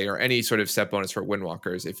melee or any sort of set bonus for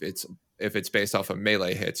windwalkers if it's based off of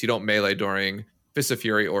melee hits. You don't melee during Fist of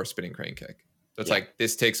Fury or spinning crane kick. So it's Yeah. like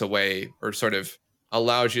this takes away or sort of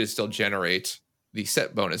allows you to still generate the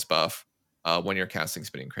set bonus buff when you're casting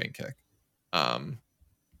spinning crane kick. Um,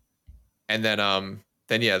 and then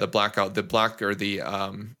yeah, the blackout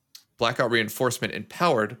reinforcement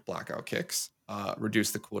empowered blackout kicks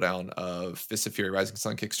reduce the cooldown of Fist of Fury, Rising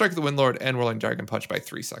Sun Kick, Strike of the Windlord, and Whirling Dragon Punch by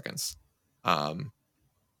 3 seconds. Um,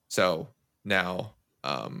 so now,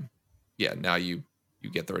 yeah, now you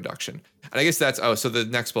get the reduction. And I guess so the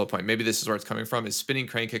next bullet point, maybe this is where it's coming from, is spinning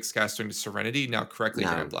crane kicks cast during Serenity now correctly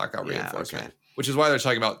Now, grant blackout yeah. Okay. reinforcement, which is why they're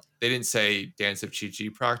talking about, they didn't say Dance of Chi-Chi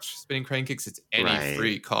proc spinning crane kicks, it's any Right.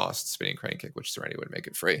 free cost spinning crane kick, which Serenity would make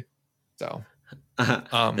it free. So, Then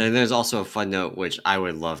um, there's also a fun note, which I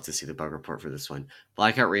would love to see the bug report for this one.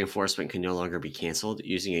 Blackout reinforcement can no longer be canceled.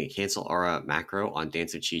 Using a cancel aura macro on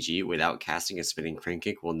Dance of Chi without casting a spinning crane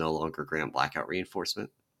kick will no longer grant blackout reinforcement.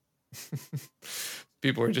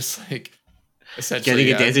 people are just like, Essentially, Getting a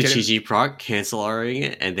yeah, Dance of getting Chi proc, canceling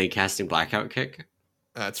it, and then casting Blackout Kick.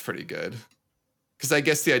 that's pretty good. Because I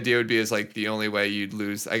guess the idea would be is like the only way you'd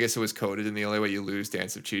lose. I guess it was coded, and the only way you lose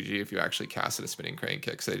Dance of Chi if you actually casted a Spinning Crane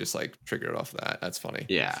Kick. So they just like triggered it off of that. That's funny.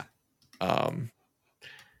 Yeah. Um,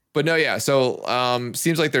 but no, yeah. So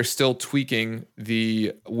seems like they're still tweaking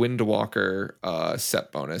the Windwalker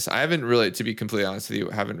set bonus. I haven't really, to be completely honest with you,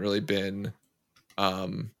 haven't really been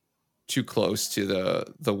um too close to the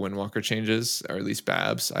Windwalker changes, or at least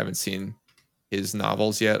Babs. I haven't seen his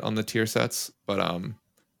novels yet on the tier sets, but I'm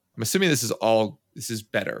assuming this is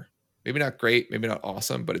better. Maybe not great, maybe not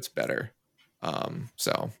awesome, but it's better.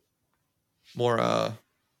 So more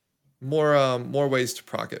more ways to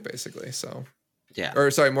proc it basically. So Yeah.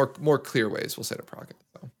 or sorry, more clear ways we'll say to proc it.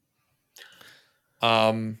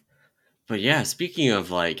 So But yeah, speaking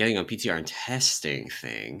of like getting on PTR and testing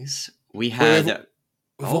things, we wait, had we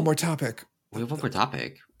have one oh more topic. we have one more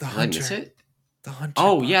topic. The Did I miss hunter. it? The hunter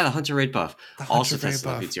Oh buff. yeah, the Hunter raid buff. The hunter Also raid tested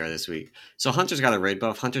on buff. PTR this week. So Hunter's got a raid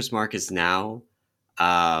buff. Hunter's mark is now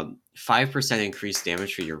 5% increased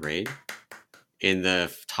damage for your raid in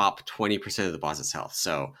the top 20% of the boss's health.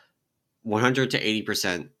 So 100 to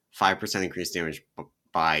 80%, 5% increased damage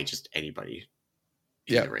by just anybody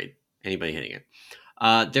in the raid, anybody hitting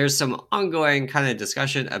it. There's some ongoing kind of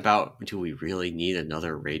discussion about, do we really need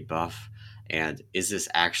another raid buff? And is this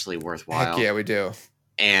actually worthwhile? Heck yeah, we do.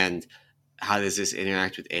 And how does this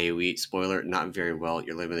interact with AoE? Spoiler, not very well.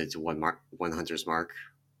 You're limited to one hunter's mark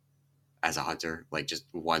as a hunter, like just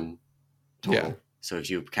one total. Yeah. So if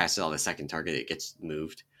you cast it on the second target, it gets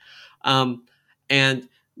moved. And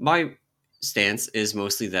my stance is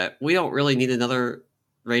mostly that we don't really need another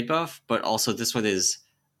raid buff, but also this one is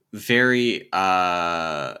very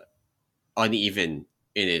uneven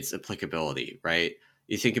in its applicability, right?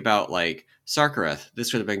 You think about like Sarkareth,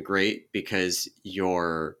 this would have been great because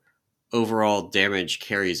your overall damage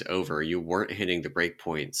carries over. You weren't hitting the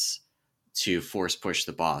breakpoints to force push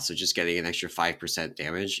the boss. So just getting an extra 5%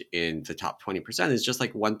 damage in the top 20% is just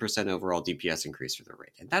like 1% overall DPS increase for the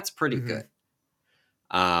raid. And that's pretty good.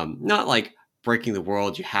 Not like breaking the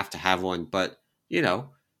world, you have to have one, but you know,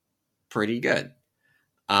 pretty good.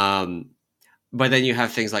 But then you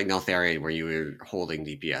have things like Neltharion where you were holding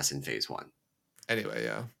DPS in phase 1. Anyway,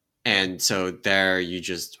 yeah. And so there you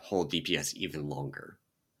just hold DPS even longer.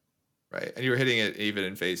 Right. And you were hitting it even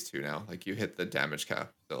in phase 2 now. Like you hit the damage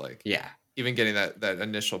cap. So like even getting that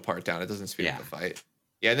initial part down, it doesn't speed up the fight.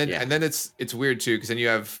 Yeah, and then it's weird too, because then you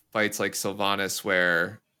have fights like Sylvanas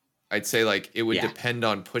where I'd say like it would depend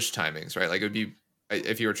on push timings, right? Like it would be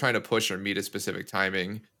if you were trying to push or meet a specific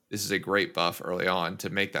timing, this is a great buff early on to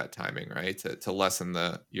make that timing, right? To lessen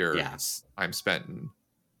your time spent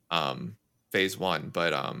in phase 1.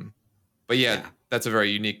 But yeah, that's a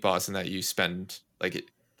very unique boss in that you spend that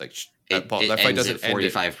fight doesn't end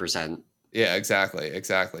at 45%. Yeah,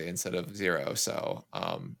 exactly, instead of 0. So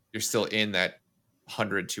you're still in that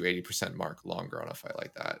 100 to 80% mark longer on a fight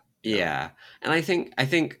like that. Yeah, and I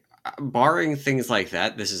think barring things like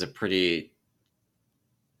that, this is a pretty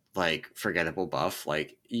like forgettable buff.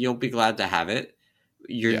 Like you'll be glad to have it.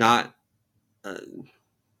 You're not.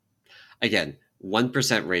 Again,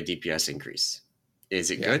 1% raid DPS increase.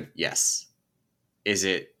 Is it good? Yes. Is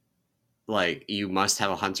it like you must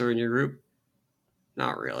have a hunter in your group?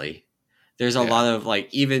 Not really. There's a lot of like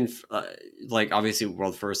even like obviously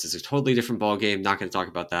World First is a totally different ball game. Not going to talk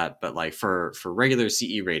about that, but like for regular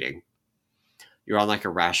CE rating, you're on like a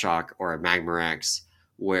Rashok or a Magmarax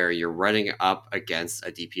where you're running up against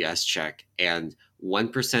a DPS check, and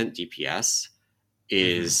 1% DPS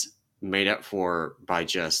is made up for by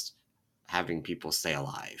just having people stay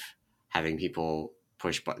alive, having people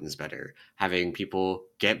push buttons better, having people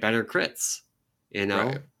get better crits. You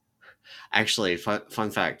know, actually,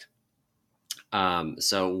 fun fact. So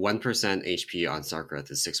 1% HP on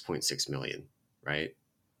Sarkareth is 6.6 million, right?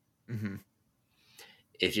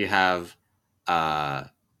 If you have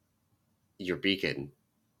your beacon,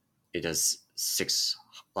 it does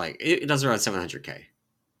it does around 700k.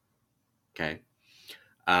 Okay,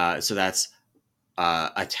 so that's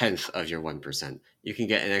a tenth of your 1%. You can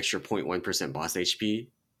get an extra 0.1% boss HP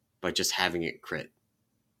by just having it crit.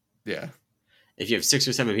 Yeah. If you have 6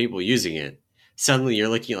 or 7 people using it, suddenly you're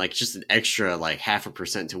looking at like just an extra like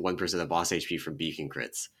 0.5% to 1% of boss HP from beacon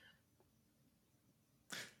crits.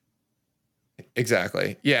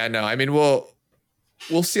 Exactly. Yeah, no, I mean we'll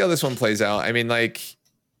see how this one plays out. I mean, like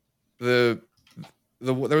there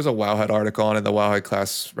was a Wowhead article on it, the Wowhead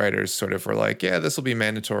class writers sort of were like, yeah, this will be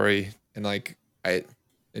mandatory, and like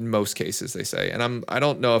in most cases they say, and I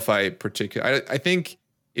don't know if I think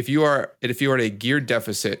if you are at a gear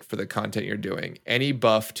deficit for the content you're doing, any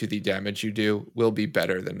buff to the damage you do will be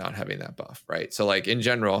better than not having that buff, right? So like in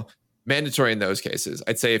general, mandatory in those cases.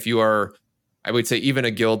 I'd say if you are, I would say even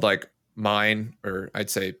a guild like mine, or I'd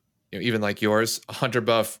say even like yours, a hunter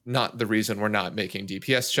buff, not the reason we're not making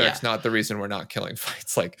DPS Yeah. checks, not the reason we're not killing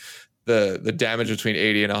fights. Like the damage between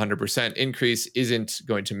 80 and 100% increase isn't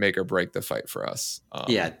going to make or break the fight for us.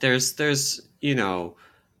 Yeah, there's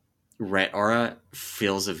Ret Aura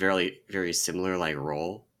fills a very very similar like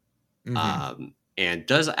role, Mm-hmm, and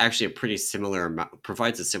does actually a pretty similar amount,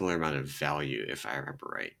 provides a similar amount of value if I remember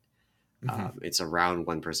right. mm-hmm. It's around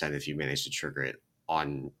 1% if you manage to trigger it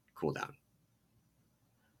on cooldown.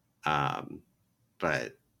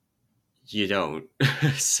 But you don't.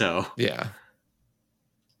 So Yeah,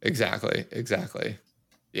 exactly.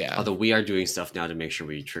 Yeah. although we are doing stuff now to make sure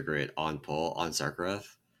we trigger it on pull on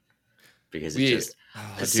Sarkaroth, because it We just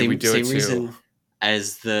dude, we do it same too. reason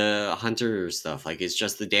as the hunter stuff. Like it's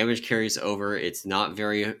just the damage carries over. It's not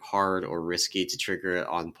very hard or risky to trigger it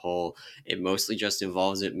on pull. It mostly just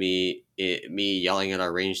involves me yelling at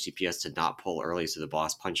our ranged DPS to not pull early so the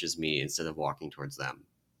boss punches me instead of walking towards them.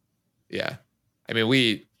 Yeah. I mean,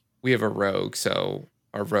 we have a rogue, so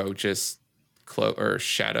our rogue just or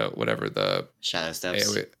shadow, whatever the Shadow steps.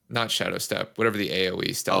 AoE, not shadow step, whatever the AoE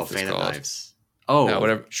Oh, stealth is fan of called. knives. No, Oh,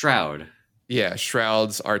 whatever. shroud. Yeah,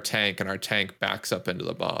 shrouds our tank, and our tank backs up into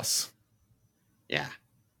the boss, Yeah.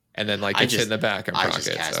 and then like I gets hit in just the back and I proc just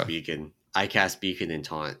it. cast So beacon. I cast beacon and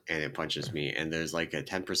taunt, and it punches me. And there's like a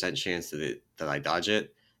 10% chance that I dodge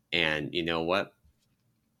it. And you know what?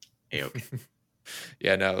 Hey, okay.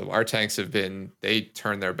 yeah, no, our tanks they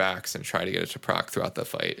turn their backs and try to get it to proc throughout the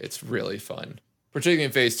fight. It's really fun. Particularly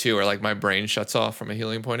in phase 2, where like my brain shuts off from a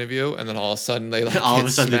healing point of view, and then all of a sudden they like All of get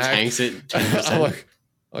a sudden, the smacked. tank's at I'm 10%.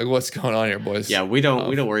 like, what's going on here, boys? Yeah, we don't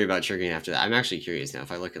worry about triggering after that. I'm actually curious now.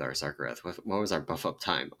 If I look at our Sarkareth, what was our buff up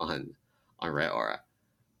time on Red Aura?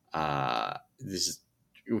 This is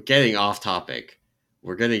we're getting off topic.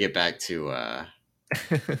 We're gonna get back to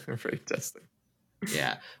Right, testing.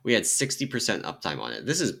 yeah. We had 60% uptime on it.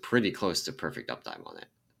 This is pretty close to perfect uptime on it.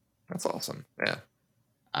 That's awesome.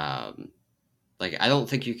 Yeah. Like I don't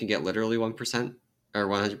think you can get literally 1% or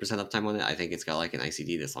 100% uptime on it. I think it's got like an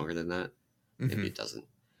ICD that's longer than that. Maybe Mm-hmm. it doesn't.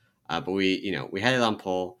 But we had it on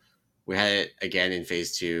pull. We had it again in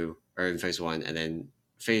phase 2 or in phase 1, and then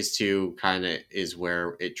phase 2 kind of is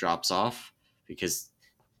where it drops off because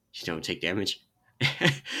you don't take damage,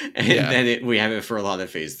 and Yeah. then we have it for a lot of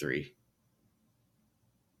phase 3.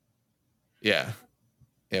 Yeah.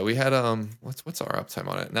 Yeah. We had what's our uptime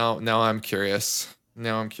on it? Now I'm curious.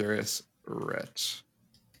 Ret.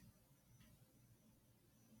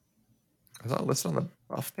 Is that listed on the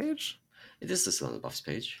buff page? It is listed on the buffs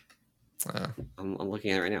page. Uh, I'm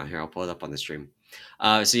looking at it right now. Here, I'll pull it up on the stream.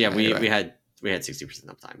 So yeah, anyway, we had 60%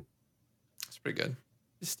 uptime. it's pretty good.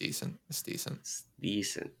 It's decent. It's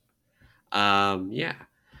decent. Yeah,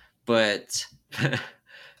 but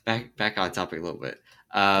back on topic a little bit.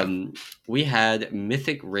 We had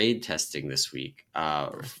Mythic raid testing this week.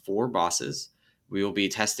 4 bosses. We will be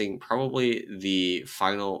testing probably the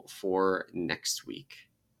final 4 next week.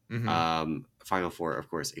 Mm-hmm. Final 4, of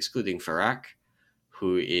course, excluding Farak,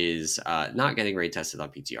 who is not getting raid tested on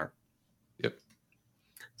PTR. Yep.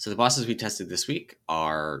 So the bosses we tested this week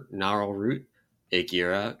are Gnarl Root,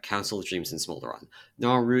 Agira, Council of Dreams, and Smolderon.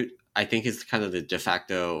 Gnarl Root, I think, is kind of the de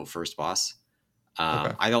facto first boss.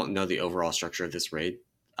 Okay. I don't know the overall structure of this raid.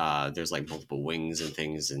 There's like multiple wings and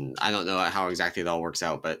things, and I don't know how exactly it all works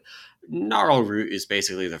out, but Gnarl Root is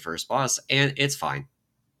basically the first boss, and it's fine.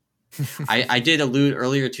 I did allude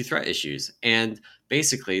earlier to threat issues, and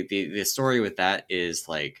basically the story with that is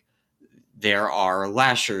like there are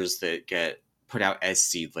lashers that get put out as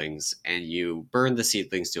seedlings, and you burn the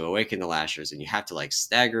seedlings to awaken the lashers, and you have to like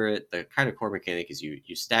stagger it. The kind of core mechanic is you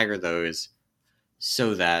stagger those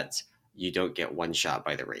so that you don't get one shot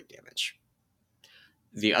by the raid damage.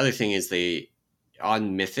 The other thing is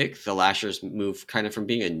on Mythic, the lashers move kind of from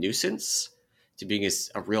being a nuisance to being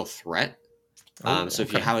a real threat. So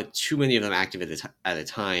if you have too many of them active at a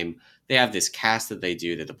time, they have this cast that they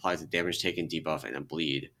do that applies a damage taken debuff and a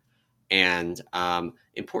bleed. And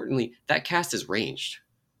importantly, that cast is ranged.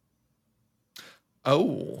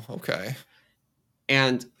 Oh, okay.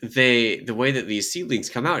 And the way that these seedlings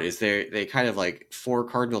come out is they kind of like 4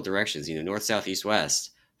 cardinal directions, north, south, east,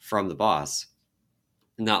 west from the boss.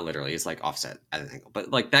 Not literally, it's like offset at an angle,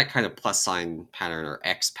 but like that kind of plus sign pattern or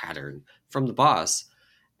X pattern from the boss.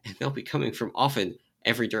 And they'll be coming from often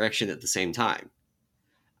every direction at the same time,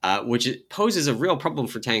 which poses a real problem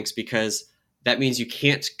for tanks because that means you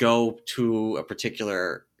can't go to a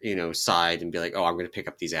particular side and be like, oh, I'm going to pick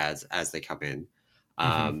up these ads as they come in,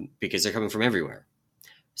 Hmm. because they're coming from everywhere.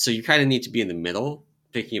 So you kind of need to be in the middle,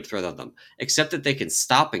 picking up threat on them, except that they can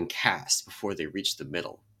stop and cast before they reach the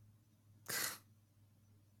middle.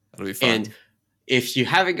 That'll be And fun. if you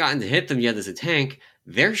haven't gotten to hit them yet as a tank,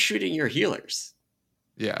 they're shooting your healers.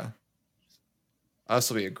 Yeah. This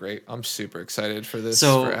will be a great. I'm super excited for this, for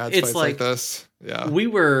So ads it's fights like like this. Yeah. we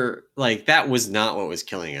were like, that was not what was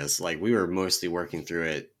killing us. Like, we were mostly working through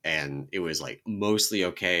it and it was like mostly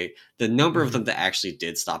okay. The number of Hmm. them that actually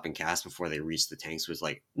did stop and cast before they reached the tanks was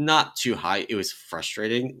like not too high. It was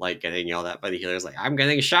frustrating, like getting yelled at by the healers, like, I'm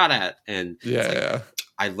getting shot at. And it's Yeah, like, yeah.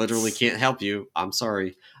 I literally can't help you. I'm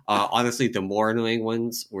sorry. Honestly, the more annoying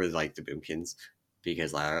ones were like the boomkins,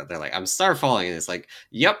 because they're like, I'm starfalling. And it's like,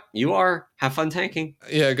 yep, you are. Have fun tanking.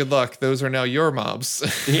 Yeah, good luck. Those are now your mobs.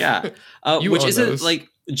 Yeah, You which own isn't those. like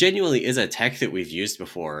genuinely is a tech that we've used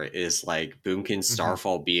before. Is like Boomkin Hmm.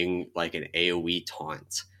 Starfall being like an AOE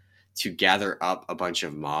taunt to gather up a bunch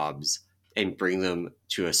of mobs and bring them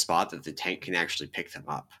to a spot that the tank can actually pick them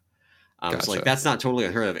up. So like Gotcha. that's not totally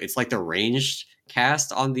unheard of. It's like the ranged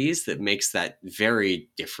cast on these that makes that very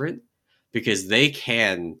different, because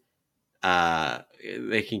uh,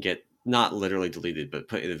 they can get not literally deleted, but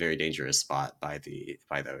put in a very dangerous spot by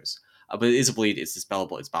those. But it is a bleed. It's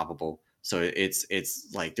dispellable. It's boppable. So it's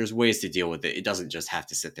like there's ways to deal with it. It doesn't just have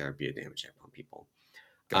to sit there and be a damage check on people.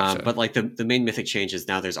 Gotcha. But like the main mythic change is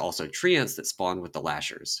now there's also treants that spawn with the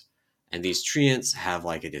lashers, and these treants have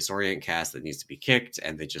like a disorient cast that needs to be kicked,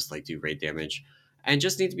 and they just like do raid damage, and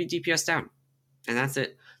just need to be DPS down, and that's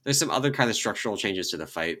it. There's some other kind of structural changes to the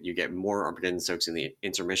fight. You get more Armageddon soaks in the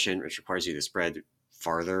intermission, which requires you to spread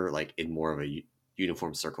farther, like in more of a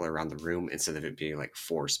uniform circle around the room instead of it being like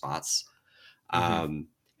 4 spots. Hmm. Um,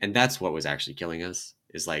 and that's what was actually killing us,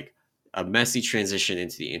 is like a messy transition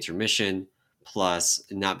into the intermission, plus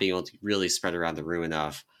not being able to really spread around the room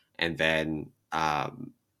enough, and then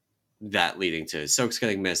that leading to soaks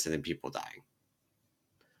getting missed and then people dying.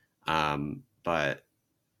 But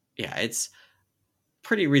yeah, it's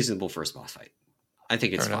pretty reasonable for a boss fight. I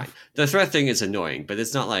think Fair it's fine. enough. The threat thing is annoying, but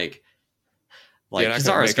it's not You're like not gonna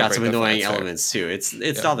Kazara's make or got break some the annoying fights there. elements too. It's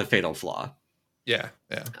Yeah. not a fatal flaw. Yeah.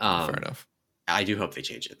 Yeah. Fair Um, enough. I do hope they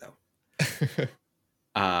change it though.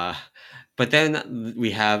 Uh, but then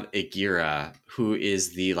we have Agira, who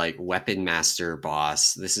is the like weapon master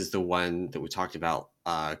boss. This is the one that we talked about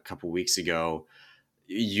a couple weeks ago.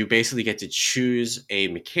 You basically get to choose a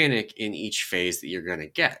mechanic in each phase that you're going to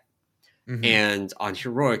get. Hmm. And on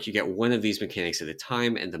heroic, you get one of these mechanics at a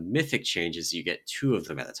time, and the mythic changes, you get 2 of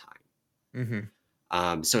them at a time.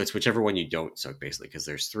 Hmm. So it's whichever one you don't soak, basically, because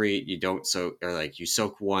there's 3 you don't soak, or like you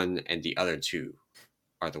soak one, and the other 2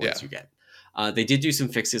 are the Yeah. ones you get. They did do some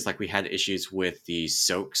fixes, like we had issues with the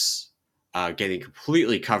soaks getting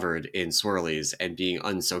completely covered in swirlies and being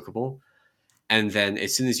unsoakable. And then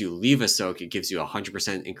as soon as you leave a soak, it gives you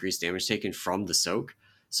 100% increased damage taken from the soak.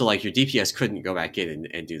 So like your DPS couldn't go back in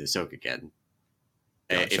and do the soak again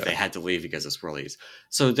if they Gotcha. had to leave because of swirlies.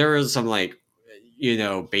 So there was some like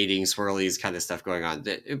baiting swirlies kind of stuff going on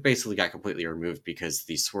that it basically got completely removed because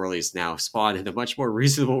the swirlies now spawn at a much more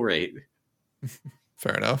reasonable rate.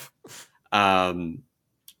 Fair enough. Um,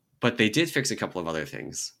 but they did fix a couple of other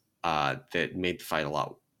things that made the fight a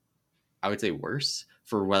lot, I would say, worse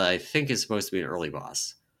for what I think is supposed to be an early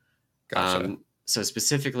boss. Gotcha. So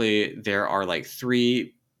specifically, there are like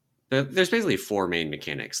 3. There's basically 4 main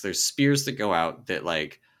mechanics. There's spears that go out that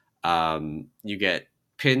like you get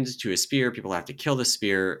pinned to a spear. People have to kill the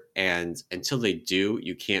spear, and until they do,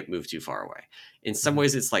 you can't move too far away. In some Hmm.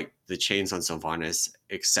 ways, it's like the chains on Sylvanas,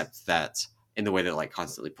 except that in the way that it like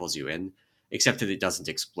constantly pulls you in, except that it doesn't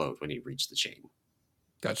explode when you reach the chain.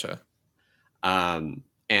 Gotcha.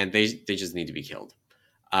 And they just need to be killed.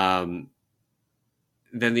 Um,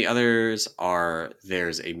 then the others are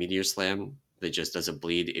there's a meteor slam that just does a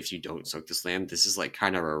bleed if you don't soak the slam. This is like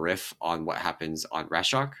kind of a riff on what happens on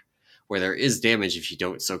Rashok, where there is damage if you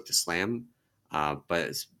don't soak the slam,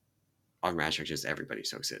 but on Rashok just everybody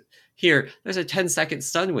soaks it. Here, there's a 10-second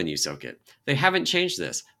stun when you soak it. They haven't changed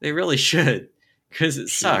this. They really should, because it Jeez.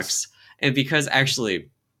 sucks. And because of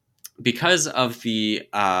the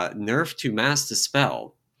nerf to mass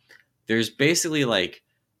dispel, there's basically like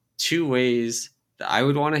 2 ways that I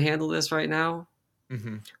would want to handle this right now.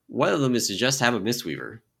 Hmm. One of them is to just have a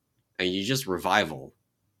Mistweaver, and you just revival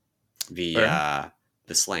the Fair. uh,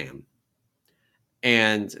 the slam.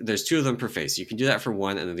 And there's 2 of them per phase. You can do that for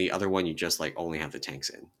one, and then the other one you just like only have the tanks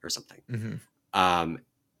in or something, Hmm. um,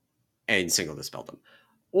 and single dispel them.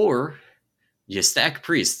 Or you stack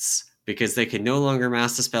priests because they can no longer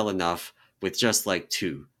mass dispel enough with just like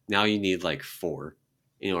 2. Now you need like 4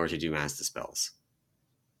 in order to do mass dispels,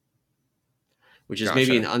 which is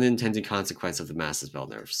maybe an Gotcha. unintended consequence of the mass dispel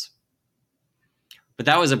nerfs. But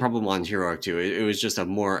that was a problem on Heroic too. It was just a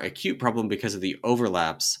more acute problem because of the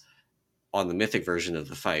overlaps on the Mythic version of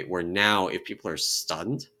the fight, where now if people are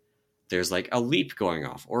stunned, there's like a leap going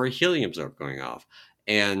off or a healing absorb going off,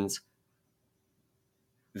 and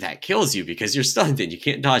that kills you because you're stunned and you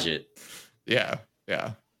can't dodge it. Yeah.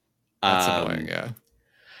 Yeah. That's annoying. Um, Yeah.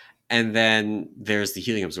 and then there's the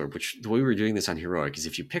healing absorb, which the way we were doing this on Heroic is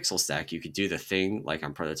if you pixel stack, you could do the thing like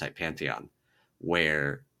on Prototype Pantheon,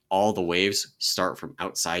 where all the waves start from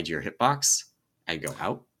outside your hitbox and go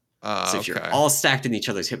out. So if you're Okay. all stacked in each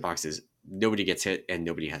other's hitboxes, nobody gets hit and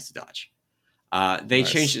nobody has to dodge. They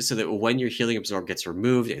changed Nice. it so that when your healing absorb gets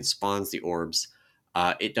removed and spawns the orbs,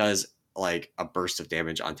 it does like a burst of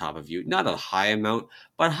damage on top of you. Not a high amount,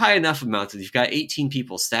 but high enough amount that if you've got 18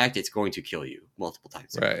 people stacked, it's going to kill you multiple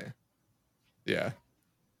times. Right. Yeah.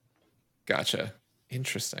 Gotcha.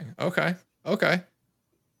 Interesting. Okay. Okay.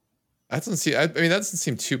 That doesn't seem. I mean, that doesn't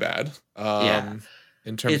seem too bad. Yeah,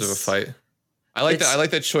 In terms of a it's fight, I like that. I it's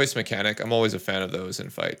like that choice mechanic. I'm always a fan of those in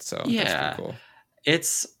fights. So that's pretty yeah. cool.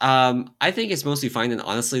 It's I think it's mostly fine, and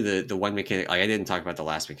honestly, the one mechanic, like I didn't talk about the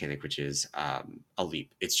last mechanic, which is a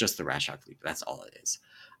leap. It's just the Rashok leap. That's all it is.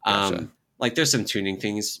 Gotcha. Like there's some tuning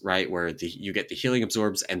things, right, where you get the healing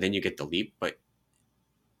absorbs and then you get the leap, but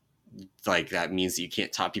like that means that you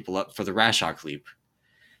can't top people up for the Rashok leap.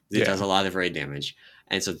 It does Yeah. a lot of raid damage.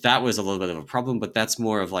 And so that was a little bit of a problem, but that's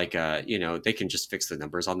more of like a, they can just fix the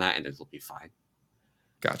numbers on that and it'll be fine.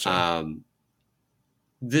 Gotcha. Um,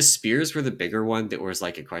 the spears were the bigger one that was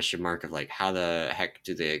like a question mark of like how the heck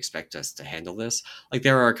do they expect us to handle this. Like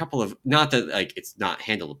there are a couple of, not that like it's not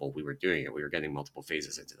handleable, we were doing it, we were getting multiple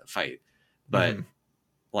phases into the fight, but Mm-hmm.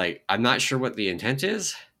 like I'm not sure what the intent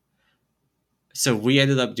is. So we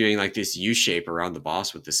ended up doing like this U shape around the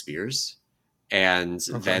boss with the spears, and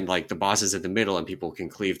Okay. then like the boss is in the middle and people can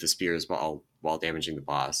cleave the spears while damaging the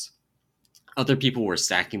boss. Other people were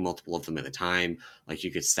stacking multiple of them at a time. Like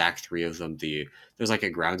you could stack 3 of them. There's like a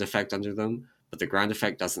ground effect under them, but the ground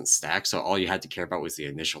effect doesn't stack, so all you had to care about was the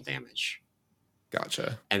initial damage,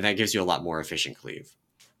 Gotcha. and that gives you a lot more efficient cleave.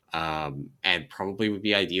 And probably would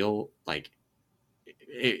be ideal, like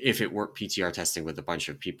if it worked PTR testing with a bunch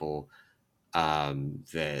of people,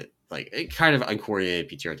 that like it kind of uncoordinated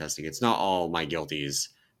PTR testing. It's not all my guilties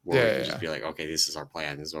where we Yeah. can Yeah. just Yeah. be like, okay, this is our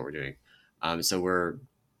plan, this is what we're doing. So we're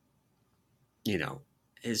you know,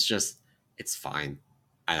 it's just it's fine.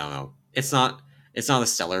 I don't know. It's not a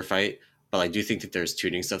stellar fight, but I do think that there's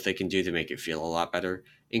tuning stuff they can do to make it feel a lot better,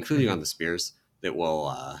 including Mm-hmm. on the spears that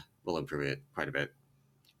will improve it quite a bit.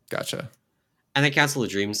 Gotcha. And then Council of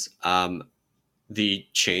Dreams. The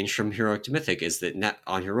change from heroic to mythic is that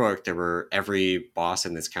on heroic there were every boss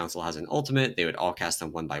in this council has an ultimate. They would all cast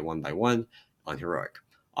them one by one on heroic.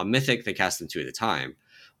 On mythic they cast them 2 at a time,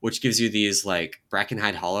 which gives you these like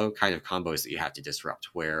Brackenhide Hollow kind of combos that you have to disrupt,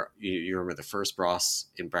 where you remember the first boss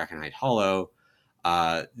in Brackenhide Hollow,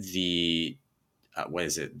 the what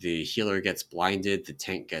is it, the healer gets blinded, the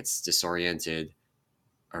tank gets disoriented,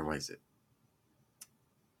 or what is it,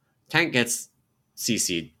 tank gets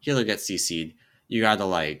CC'd, healer gets CC'd. You gotta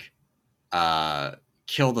like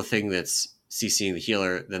kill the thing that's CCing the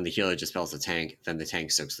healer, then the healer dispels the tank, then the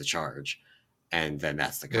tank soaks the charge, and then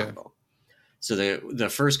that's the Yeah. combo. So the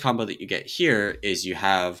first combo that you get here is you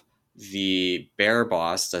have the bear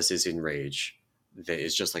boss does his enrage, that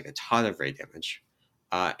is just like a ton of raid damage,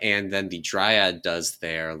 and then the dryad does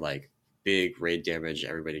their like big raid damage.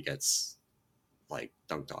 Everybody gets like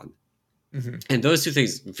dunked on, Mm-hmm. and those two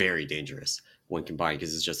things very dangerous when combined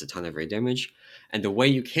because it's just a ton of raid damage. And the way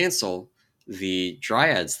you cancel the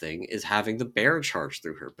Dryad's thing is having the bear charge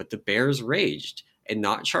through her, but the bear's raged and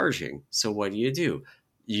not charging. So what do?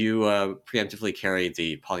 You preemptively carry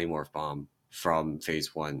the polymorph bomb from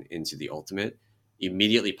phase 1 into the ultimate,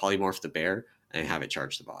 immediately polymorph the bear, and have it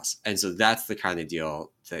charge the boss. And so that's the kind of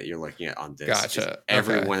deal that you're looking at on this. Is Gotcha.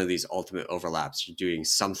 every Okay. one of these ultimate overlaps, you're doing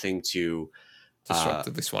something to Disrupt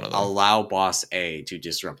at least one of them. allow boss A to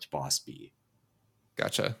disrupt boss B.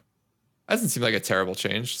 Gotcha. That doesn't seem like a terrible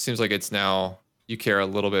change. Seems like it's now you care a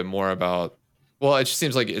little bit more about. Well, it just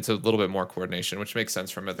seems like it's a little bit more coordination, which makes sense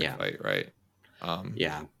for Mythic Yeah, Fight, right?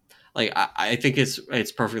 yeah. Like I think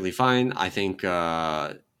it's perfectly fine. I think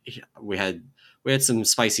we had some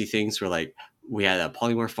spicy things where like we had a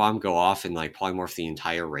polymorph bomb go off and like polymorph the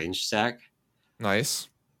entire range stack, Nice.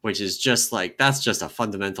 which is just like that's just a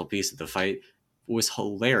fundamental piece of the fight. It was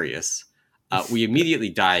hilarious. We immediately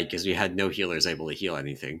died because we had no healers able to heal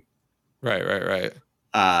anything. Right, right, right.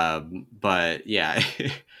 But yeah,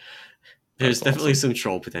 there's That's definitely awesome. some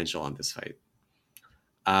troll potential on this fight.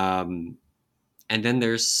 Um, and then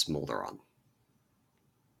there's Smolderon.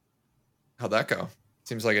 How'd that go?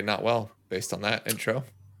 Seems like it not well based on that intro.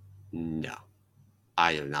 No,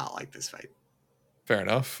 I do not like this fight. Fair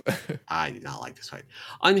enough. I do not like this fight.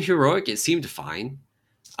 On Heroic, it seemed fine.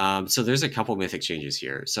 So there's a couple Mythic changes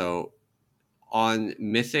here. So on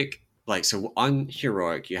Mythic, so on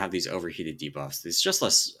Heroic, you have these overheated debuffs. It's just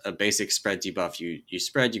a basic spread debuff. You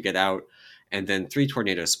spread, you get out, and then 3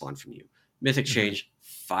 tornadoes spawn from you. Mythic hmm change,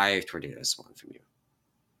 5 tornadoes spawn from you.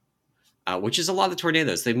 Which is a lot of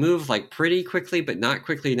tornadoes. They move like pretty quickly, but not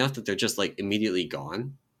quickly enough that they're just like immediately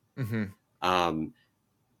gone. hmm Um,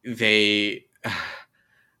 they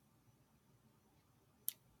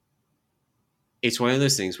It's one of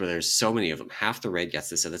those things where there's so many of them. Half the raid gets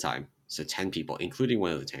this at a time. So 10 people, including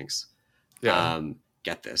one of the tanks, Yeah.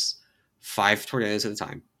 get this. 5 tornadoes at a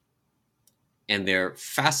time. And they're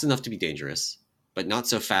fast enough to be dangerous, but not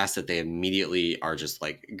so fast that they immediately are just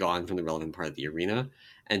like gone from the relevant part of the arena.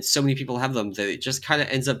 And so many people have them that it just kind of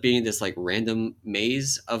ends up being this like random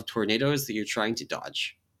maze of tornadoes that you're trying to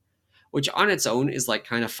dodge, which on its own is like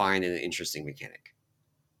kind of fine and an interesting mechanic.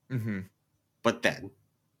 hmm But then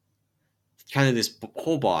kind of this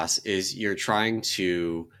whole boss is you're trying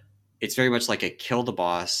to, it's very much like a kill the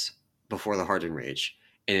boss before the hardened rage,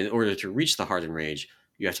 and in order to reach the hardened rage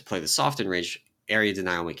you have to play the softened rage area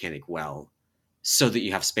denial mechanic well, so that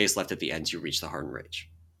you have space left at the end to reach the hardened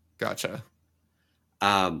rage. Gotcha.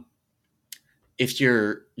 um, if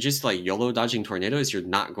you're just like YOLO dodging tornadoes, you're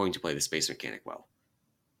not going to play the space mechanic well.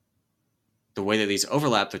 The way that these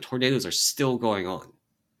overlap, the tornadoes are still going on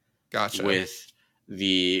Gotcha. with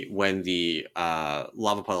when the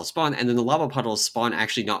lava puddles spawn, and then the lava puddles spawn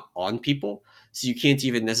actually not on people, so you can't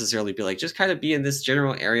even necessarily be like just kind of be in this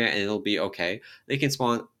general area and it'll be okay. They can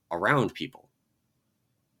spawn around people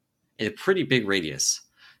in a pretty big radius,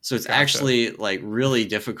 so it's Gotcha. actually like really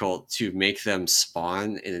difficult to make them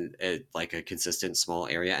spawn in like a consistent small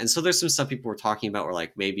area. And so there's some stuff people were talking about where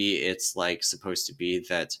like maybe it's like supposed to be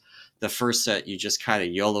that the first set you just kind of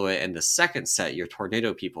YOLO it, and the second set your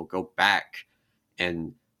tornado people go back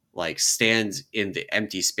and like stand in the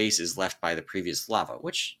empty spaces left by the previous lava,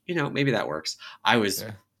 which, maybe that works. I was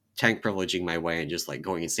Yeah. tank privileging my way and just like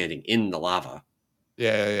going and standing in the lava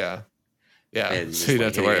Yeah. Yeah. Yeah. Yeah. and So you just don't like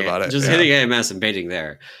have to worry about it. just Yeah. hitting AMS and baiting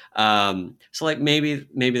there. So like maybe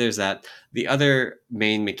there's that. The other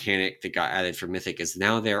main mechanic that got added for Mythic is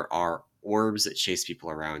now there are orbs that chase people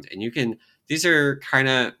around, and these are kind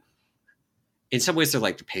of, in some ways they're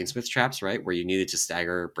like the Painsmith traps, right? Where you needed to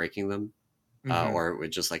stagger breaking them, hmm or it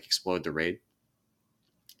would just like explode the raid.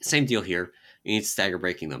 Same deal here. You need to stagger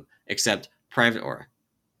breaking them, except private aura.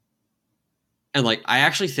 And like I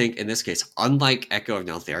actually think in this case, unlike Echo of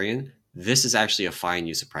Neltharion, this is actually a fine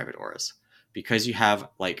use of private auras, because you have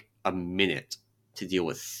like a minute to deal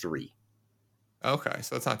with 3. Okay.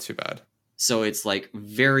 So that's not too bad. So it's like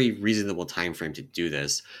very reasonable time frame to do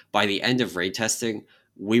this. By the end of raid testing,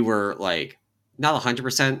 we were like not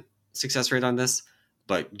 100% success rate on this,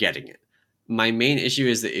 but getting it. My main issue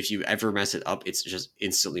is that if you ever mess it up, it's just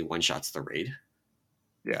instantly one shots the raid.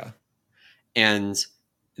 Yeah. And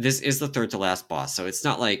this is the third to last boss, so it's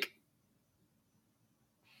not like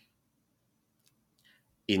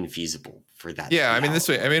infeasible for that to Yeah, be I mean how this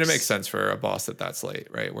it way. I mean, it makes works. sense for a boss that's late,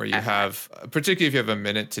 right? Where you have, particularly if you have a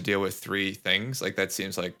minute to deal with 3 things, like that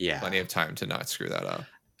seems like Yeah, plenty of time to not screw that up.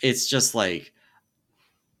 it's just like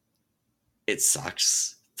it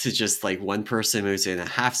sucks to just like one person moves in a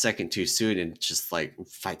half second too soon and just like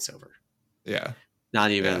fight's over. Yeah, Not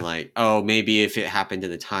even yeah, like, oh, maybe if it happened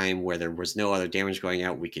in a time where there was no other damage going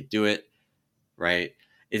out, we could do it, right?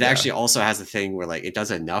 It yeah. actually also has a thing where like it does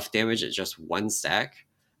enough damage at just one stack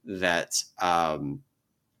that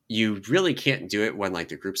you really can't do it when like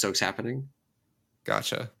the group soak's happening,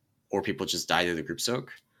 Gotcha. or people just die to the group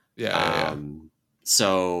soak. Yeah, yeah, yeah. Um,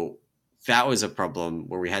 so that was a problem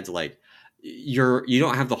where we had to like, you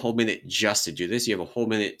don't have the whole minute just to do this. You have a whole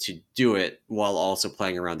minute to do it while also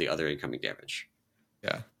playing around the other incoming damage.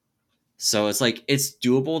 Yeah. So it's like it's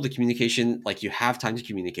doable. The communication, like you have time to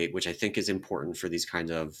communicate, which I think is important for these kind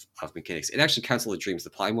of mechanics. It actually Council of Dreams, the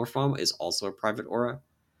polymorph form is also a private aura,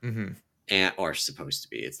 hmm and or supposed to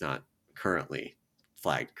be. It's not currently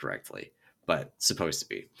flagged correctly, but supposed to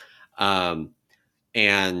be. Um,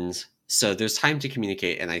 and so there's time to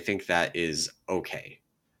communicate, and I think that is okay.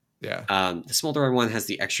 Yeah. The Smolderon one has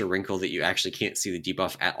the extra wrinkle that you actually can't see the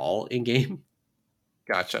debuff at all in game,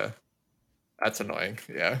 Gotcha. That's annoying.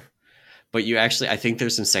 Yeah. but you actually, I think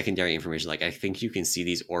there's some secondary information. Like I think you can see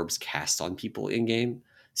these orbs cast on people in game,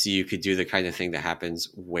 so you could do the kind of thing that happens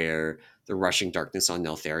where the rushing darkness on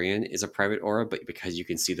Neltharion is a private aura, but because you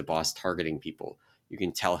can see the boss targeting people, you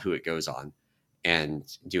can tell who it goes on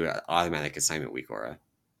and do an automatic assignment week aura.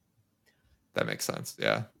 That makes sense.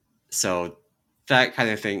 Yeah. So that kind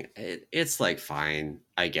of thing, it's like fine,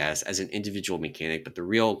 I guess, as an individual mechanic. But the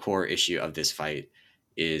real core issue of this fight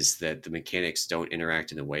is that the mechanics don't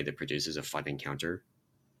interact in a way that produces a fun encounter.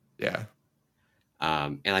 Yeah.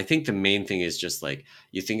 And I think the main thing is just like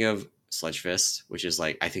you think of Sludge Fist, which is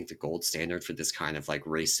like I think the gold standard for this kind of like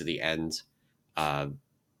race to the end, kind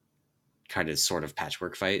of sort of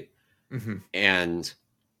patchwork fight, and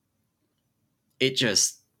it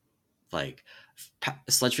just like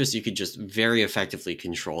Sludge Fist, you could just very effectively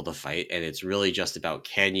control the fight, and it's really just about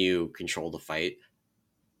can you control the fight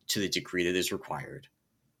to the degree that is required,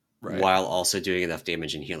 while also doing enough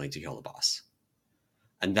damage and healing to kill the boss.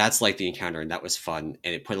 And that's like the encounter, and that was fun,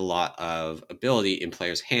 and it put a lot of ability in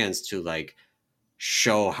players' hands to like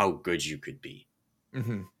show how good you could be.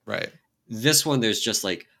 Right. This one, there's just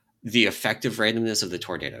like the effective randomness of the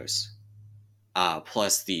tornadoes,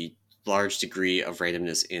 plus the large degree of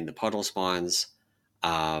randomness in the puddle spawns.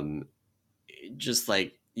 Just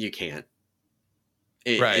like you can't.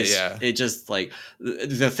 It just like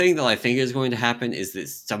the thing that I think is going to happen is that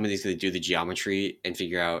somebody's going to do the geometry and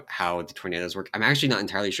figure out how the tornadoes work. I'm actually not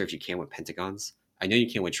entirely sure if you can with pentagons. I know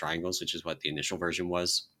you can with triangles, which is what the initial version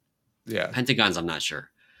was. Yeah. Pentagons, I'm not sure.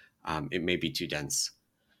 It may be too dense,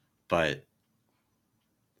 but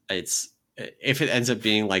it's if it ends up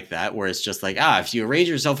being like that, where it's just like if you arrange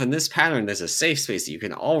yourself in this pattern, there's a safe space that you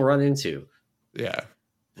can all run into. Yeah,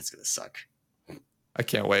 that's gonna suck. I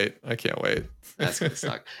can't wait. That's gonna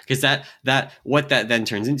suck because that what that then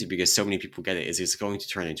turns into, because so many people get it, is it's going to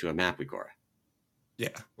turn into a map Wigora.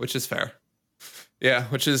 Yeah, which is fair. Yeah,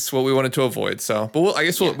 which is what we wanted to avoid. So, but I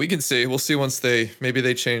guess we can see. We'll see once they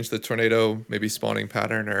change the tornado spawning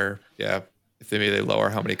pattern, or if they lower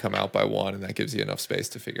how many come out by one, and that gives you enough space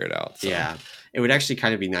to figure it out. So. Yeah, it would actually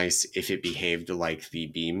kind of be nice if it behaved like the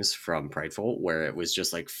beams from Prideful, where it was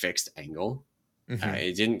just like fixed angle.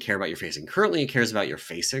 It didn't care about your facing. Currently, it cares about your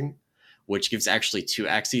facing, which gives actually two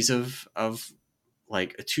axes of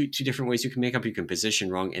like two different ways you can make up. You can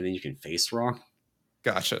position wrong, and then you can face wrong.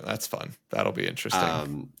 Gotcha. That's fun. That'll be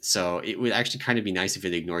interesting. So it would actually kind of be nice if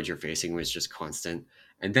it ignored your facing, was just constant,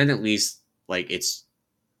 and then at least like it's,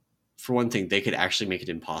 for one thing, they could actually make it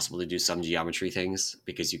impossible to do some geometry things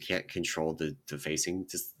because you can't control the facing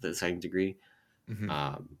to the same degree.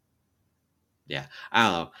 Yeah, I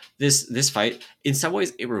don't know. This fight, in some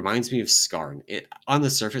ways, it reminds me of Skarn. It on the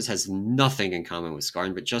surface has nothing in common with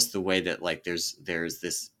Skarn, but just the way that like there's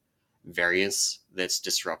this variance that's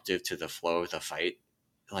disruptive to the flow of the fight.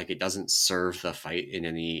 Like it doesn't serve the fight in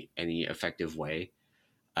any effective way.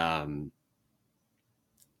 It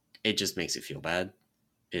just makes it feel bad.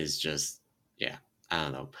 Is just I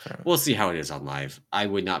don't know. We'll see how it is on live. I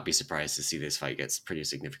would not be surprised to see this fight gets pretty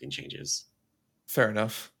significant changes. Fair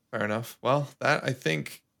enough. Well, that I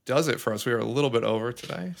think does it for us. We were a little bit over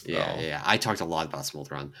today. So. Yeah. I talked a lot about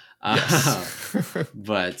Smolderon. Yes.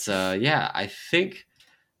 But I think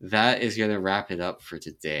that is going to wrap it up for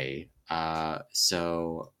today.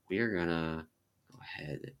 So we are going to go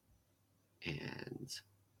ahead and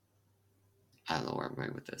I don't know where I'm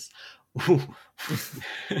going with this.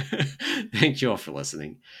 Thank you all for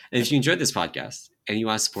listening. And if you enjoyed this podcast and you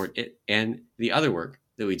want to support it and the other work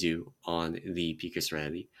that we do on the Peak of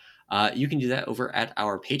Serenity, you can do that over at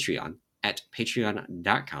our Patreon at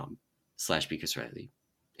patreon.com/Peak of Serenity.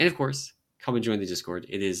 And of course, come and join the Discord.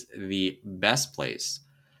 It is the best place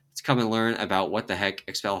to come and learn about what the heck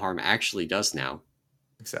Expel Harm actually does now.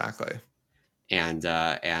 Exactly. And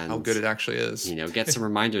how good it actually is. Get some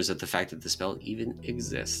reminders of the fact that the spell even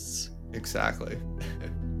exists. Exactly.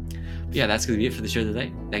 That's going to be it for the show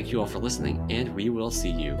today. Thank you all for listening, and we will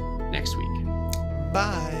see you next week.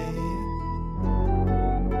 Bye.